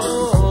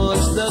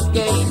approach the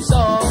gates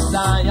of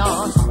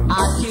Zion,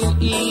 I can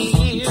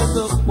hear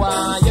the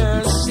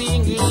choir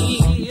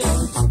singing.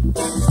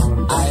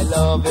 I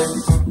love Him,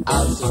 I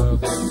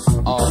serve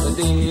Him all the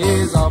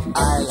days of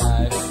my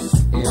life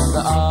in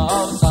the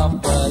house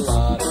of the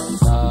Lord,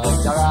 God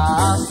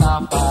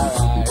Rastafari.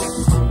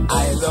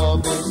 I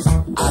love Him,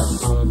 I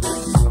serve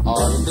Him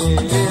all the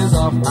days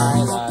of my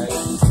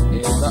life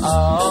in the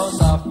house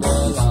of the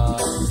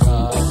Lord,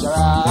 God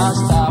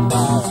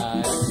Rastafari.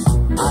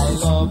 I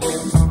love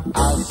Him, I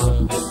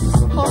serve Him.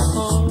 Oh,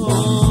 oh,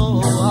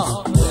 oh,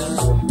 oh, yeah.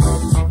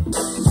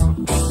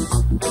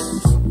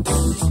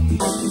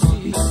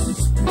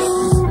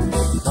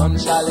 None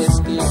shall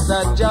escape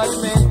the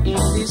judgment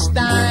in this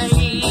time.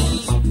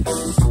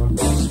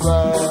 These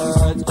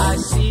words I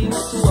sing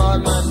to all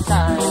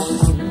mankind.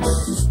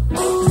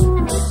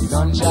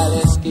 None shall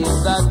escape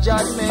the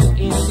judgment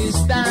in this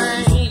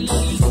time.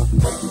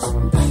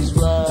 These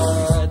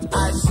words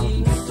I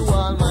sing to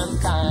all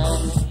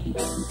mankind.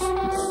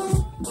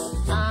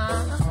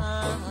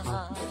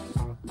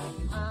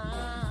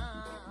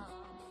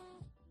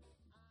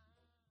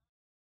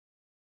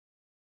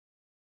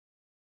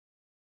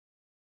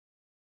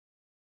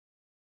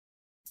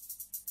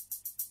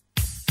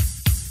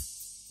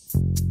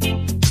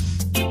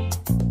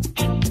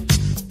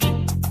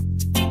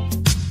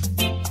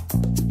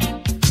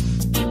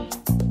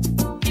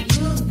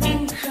 You've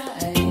been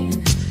crying.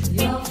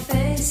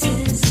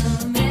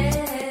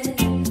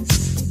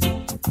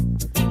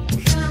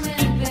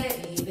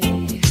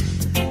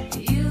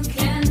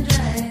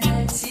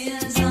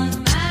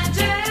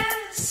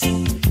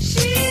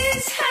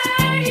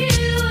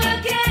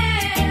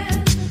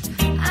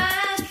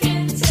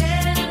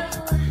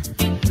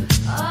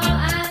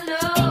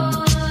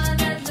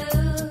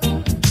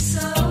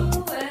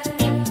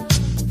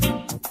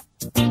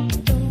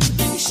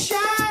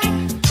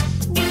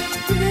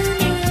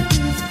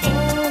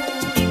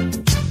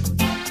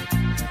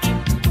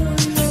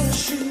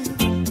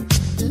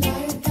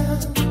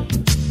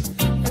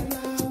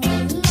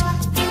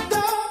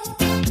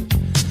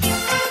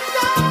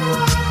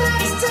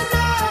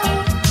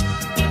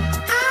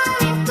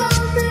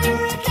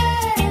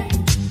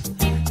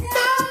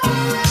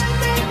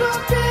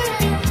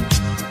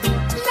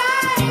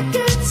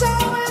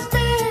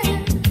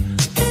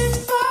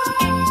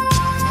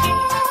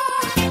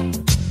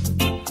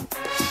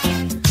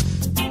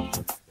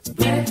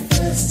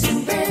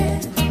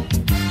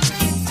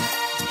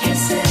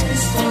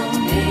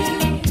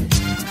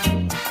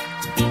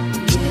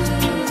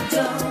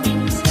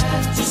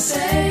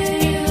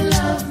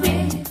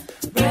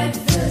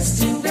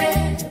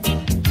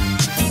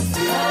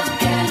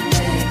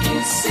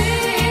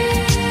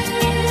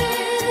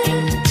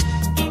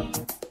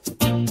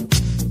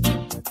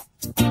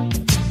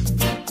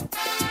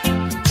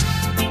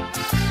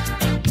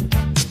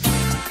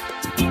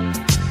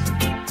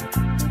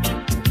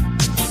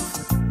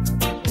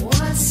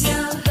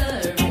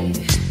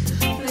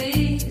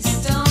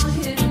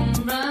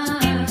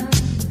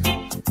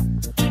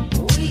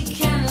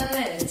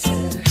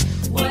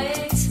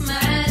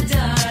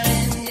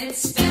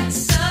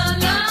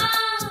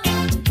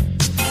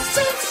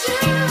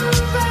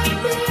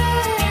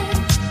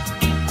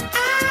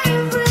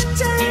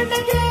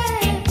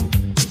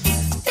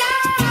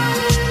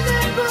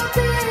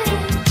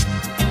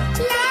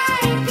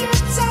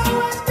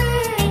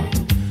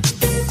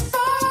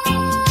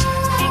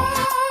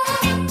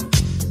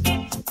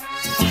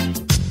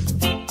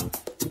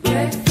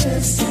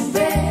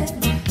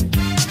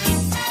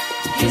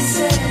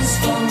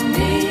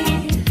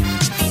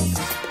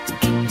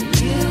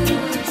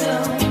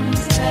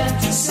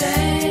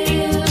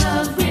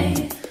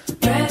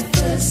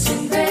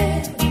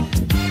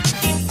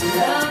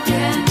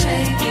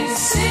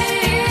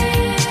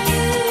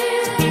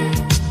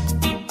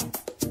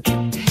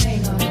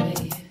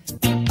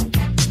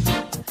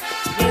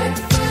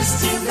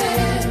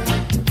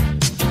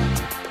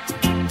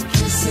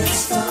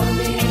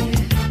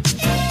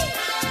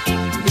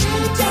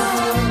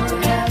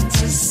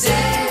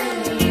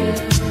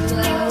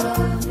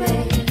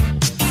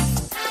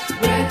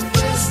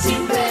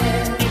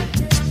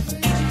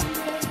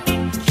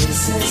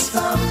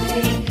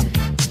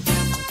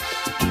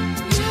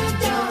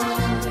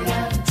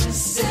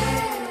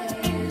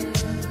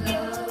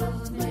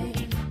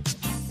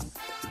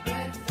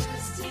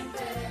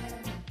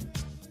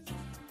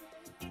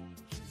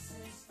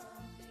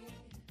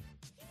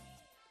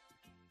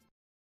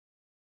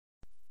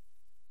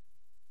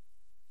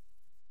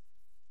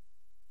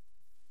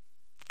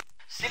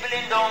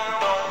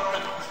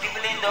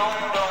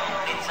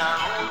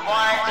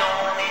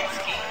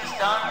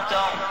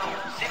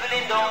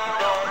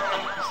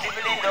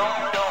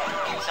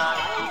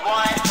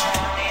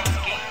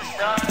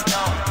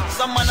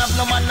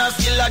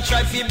 a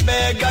try fi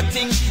beg a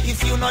thing.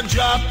 If you no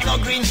drop no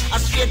green, a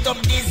straight up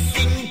this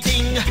thing.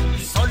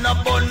 Son a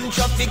bun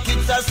traffic,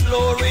 it's a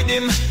slow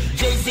rhythm.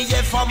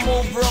 JCF a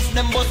move rough,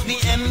 them bust the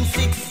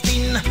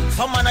M16.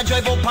 Some man a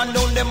drive up and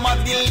down, them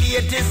have the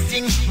latest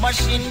thing.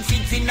 Machine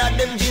fits in at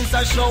them jeans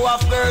a show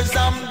off girls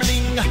and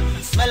bling.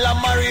 Smell of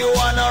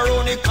marijuana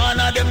round the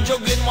corner, them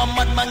juggling. One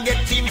madman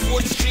get team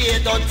food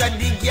straight out of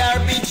the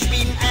garbage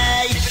bin.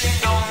 Aye.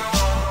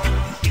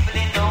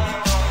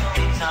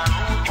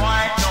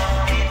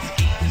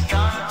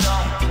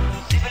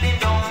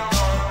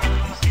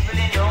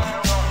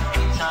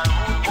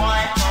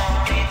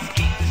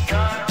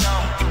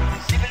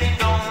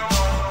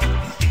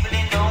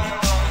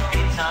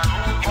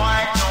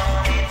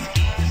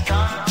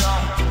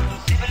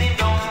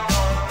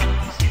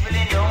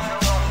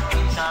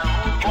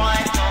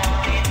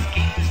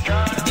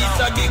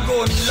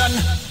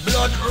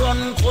 Blood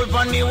run cold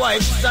on the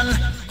white sun.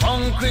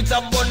 Concrete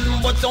a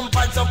bun, but some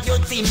parts of your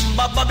team.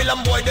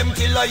 Babylon boy, them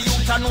kill a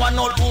youth and one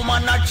old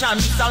woman a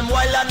chance. And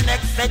while the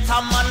next set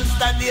a man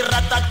study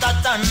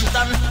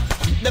rat-a-tat-tan-tan.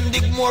 Them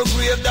dig more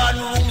grave than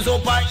rooms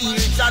up a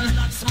Hilton.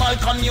 Small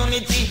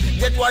community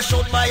get washed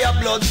out by a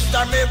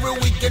bloodstorm. Every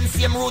weekend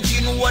same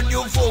routine, what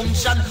you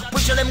function.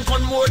 Push them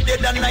con more dead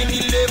than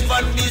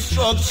 9/11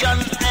 destruction.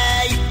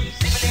 Hey.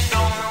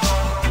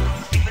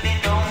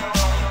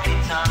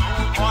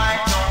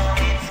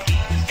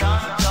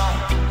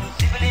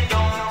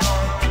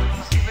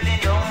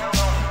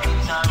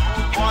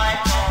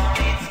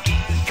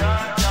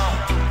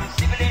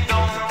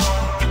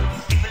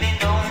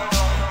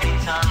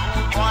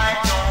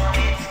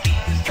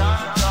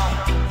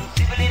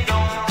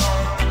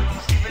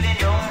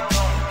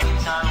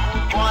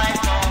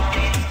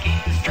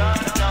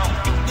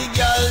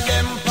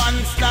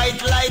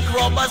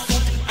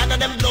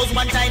 Them blows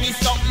one tiny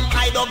something,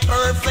 hide up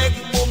perfect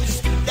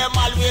boobs. Them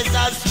always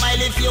a smile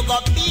if you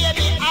got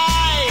baby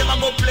eye. Them a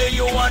go play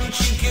you one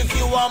chick if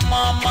you a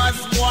mama's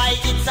boy.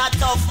 It's a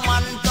tough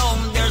man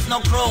town, there's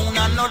no crown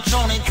and no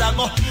throne. It's a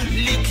go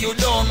lick you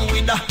down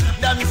with a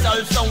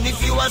dancehall sound.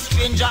 If you a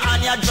stranger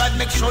and you drive,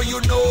 make sure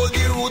you know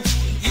the route.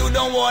 You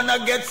don't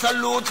wanna get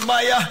salute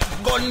by a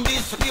gun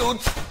dispute.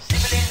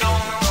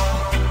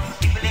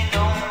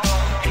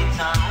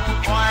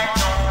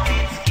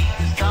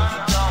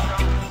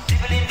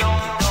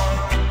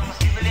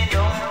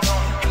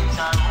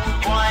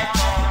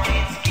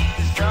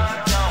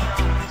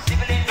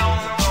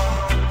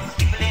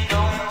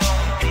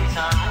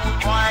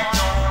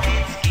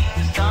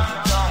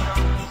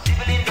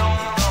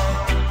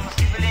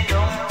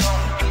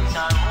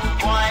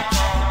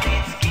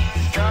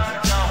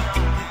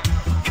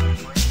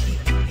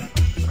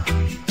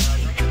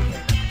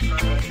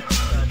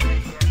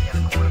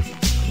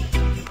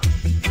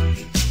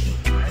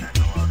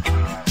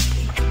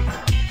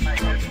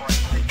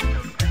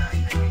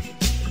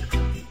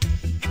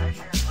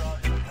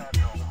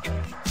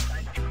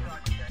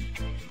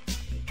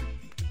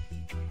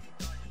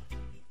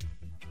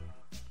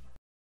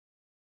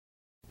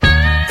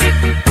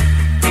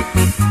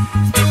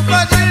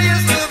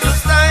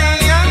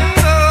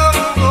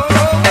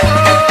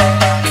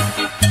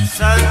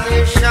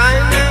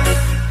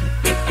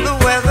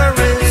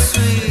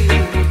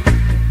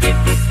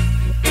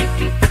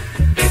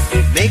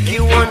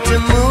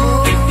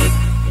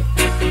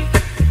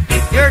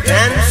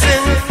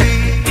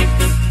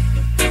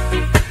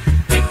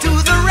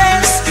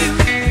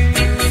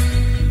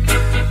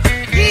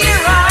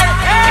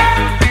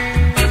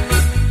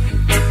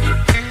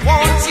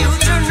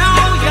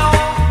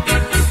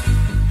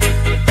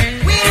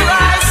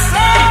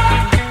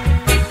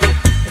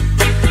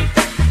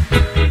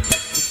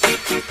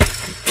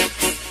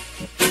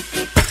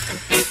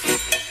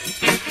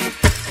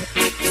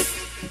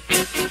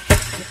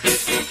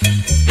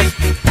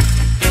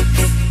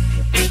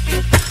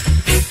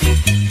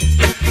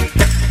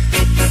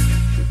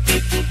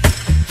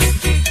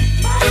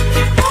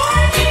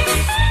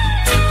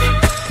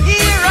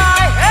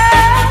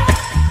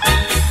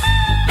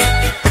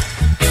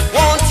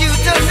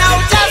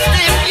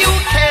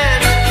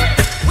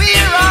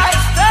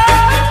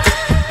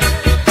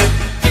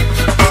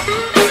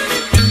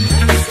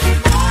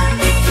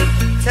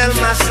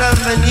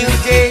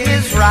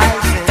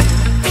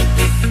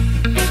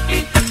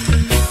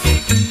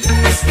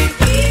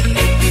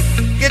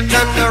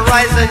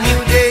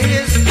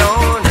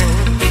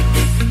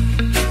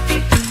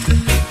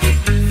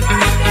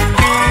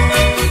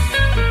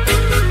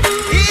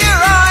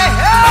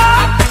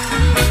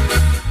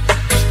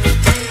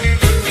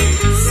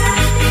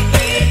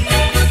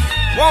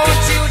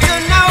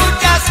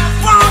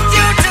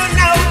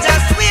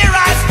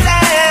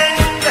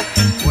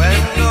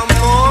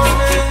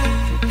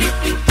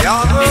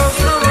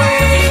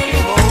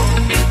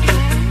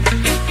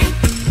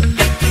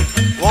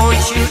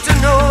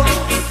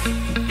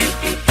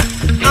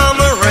 I'm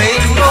a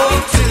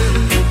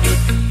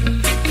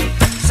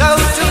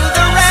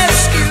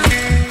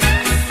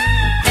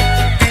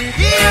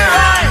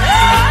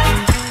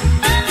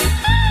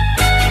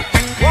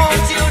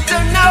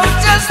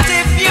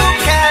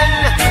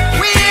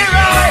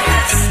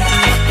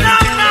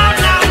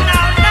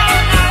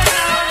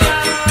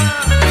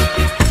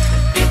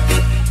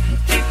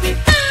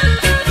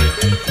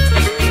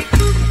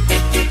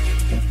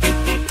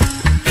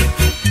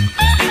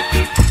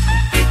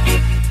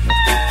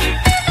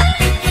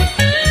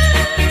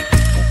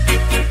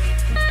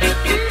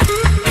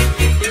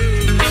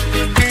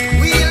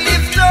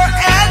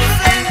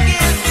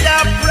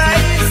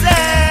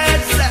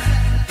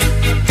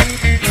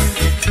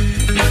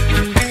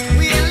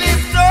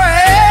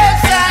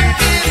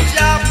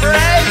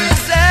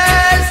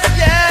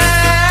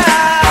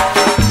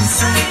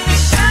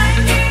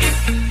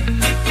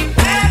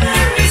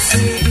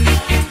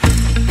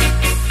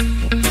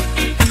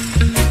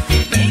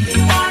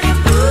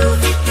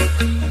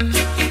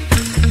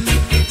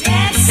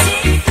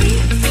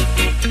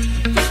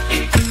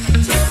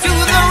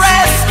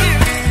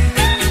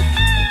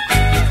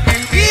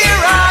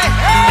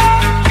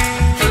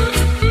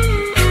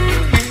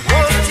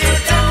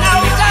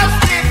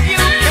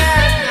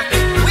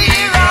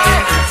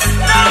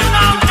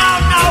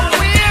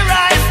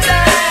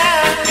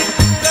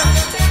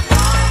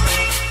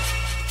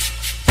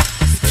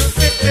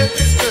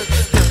it.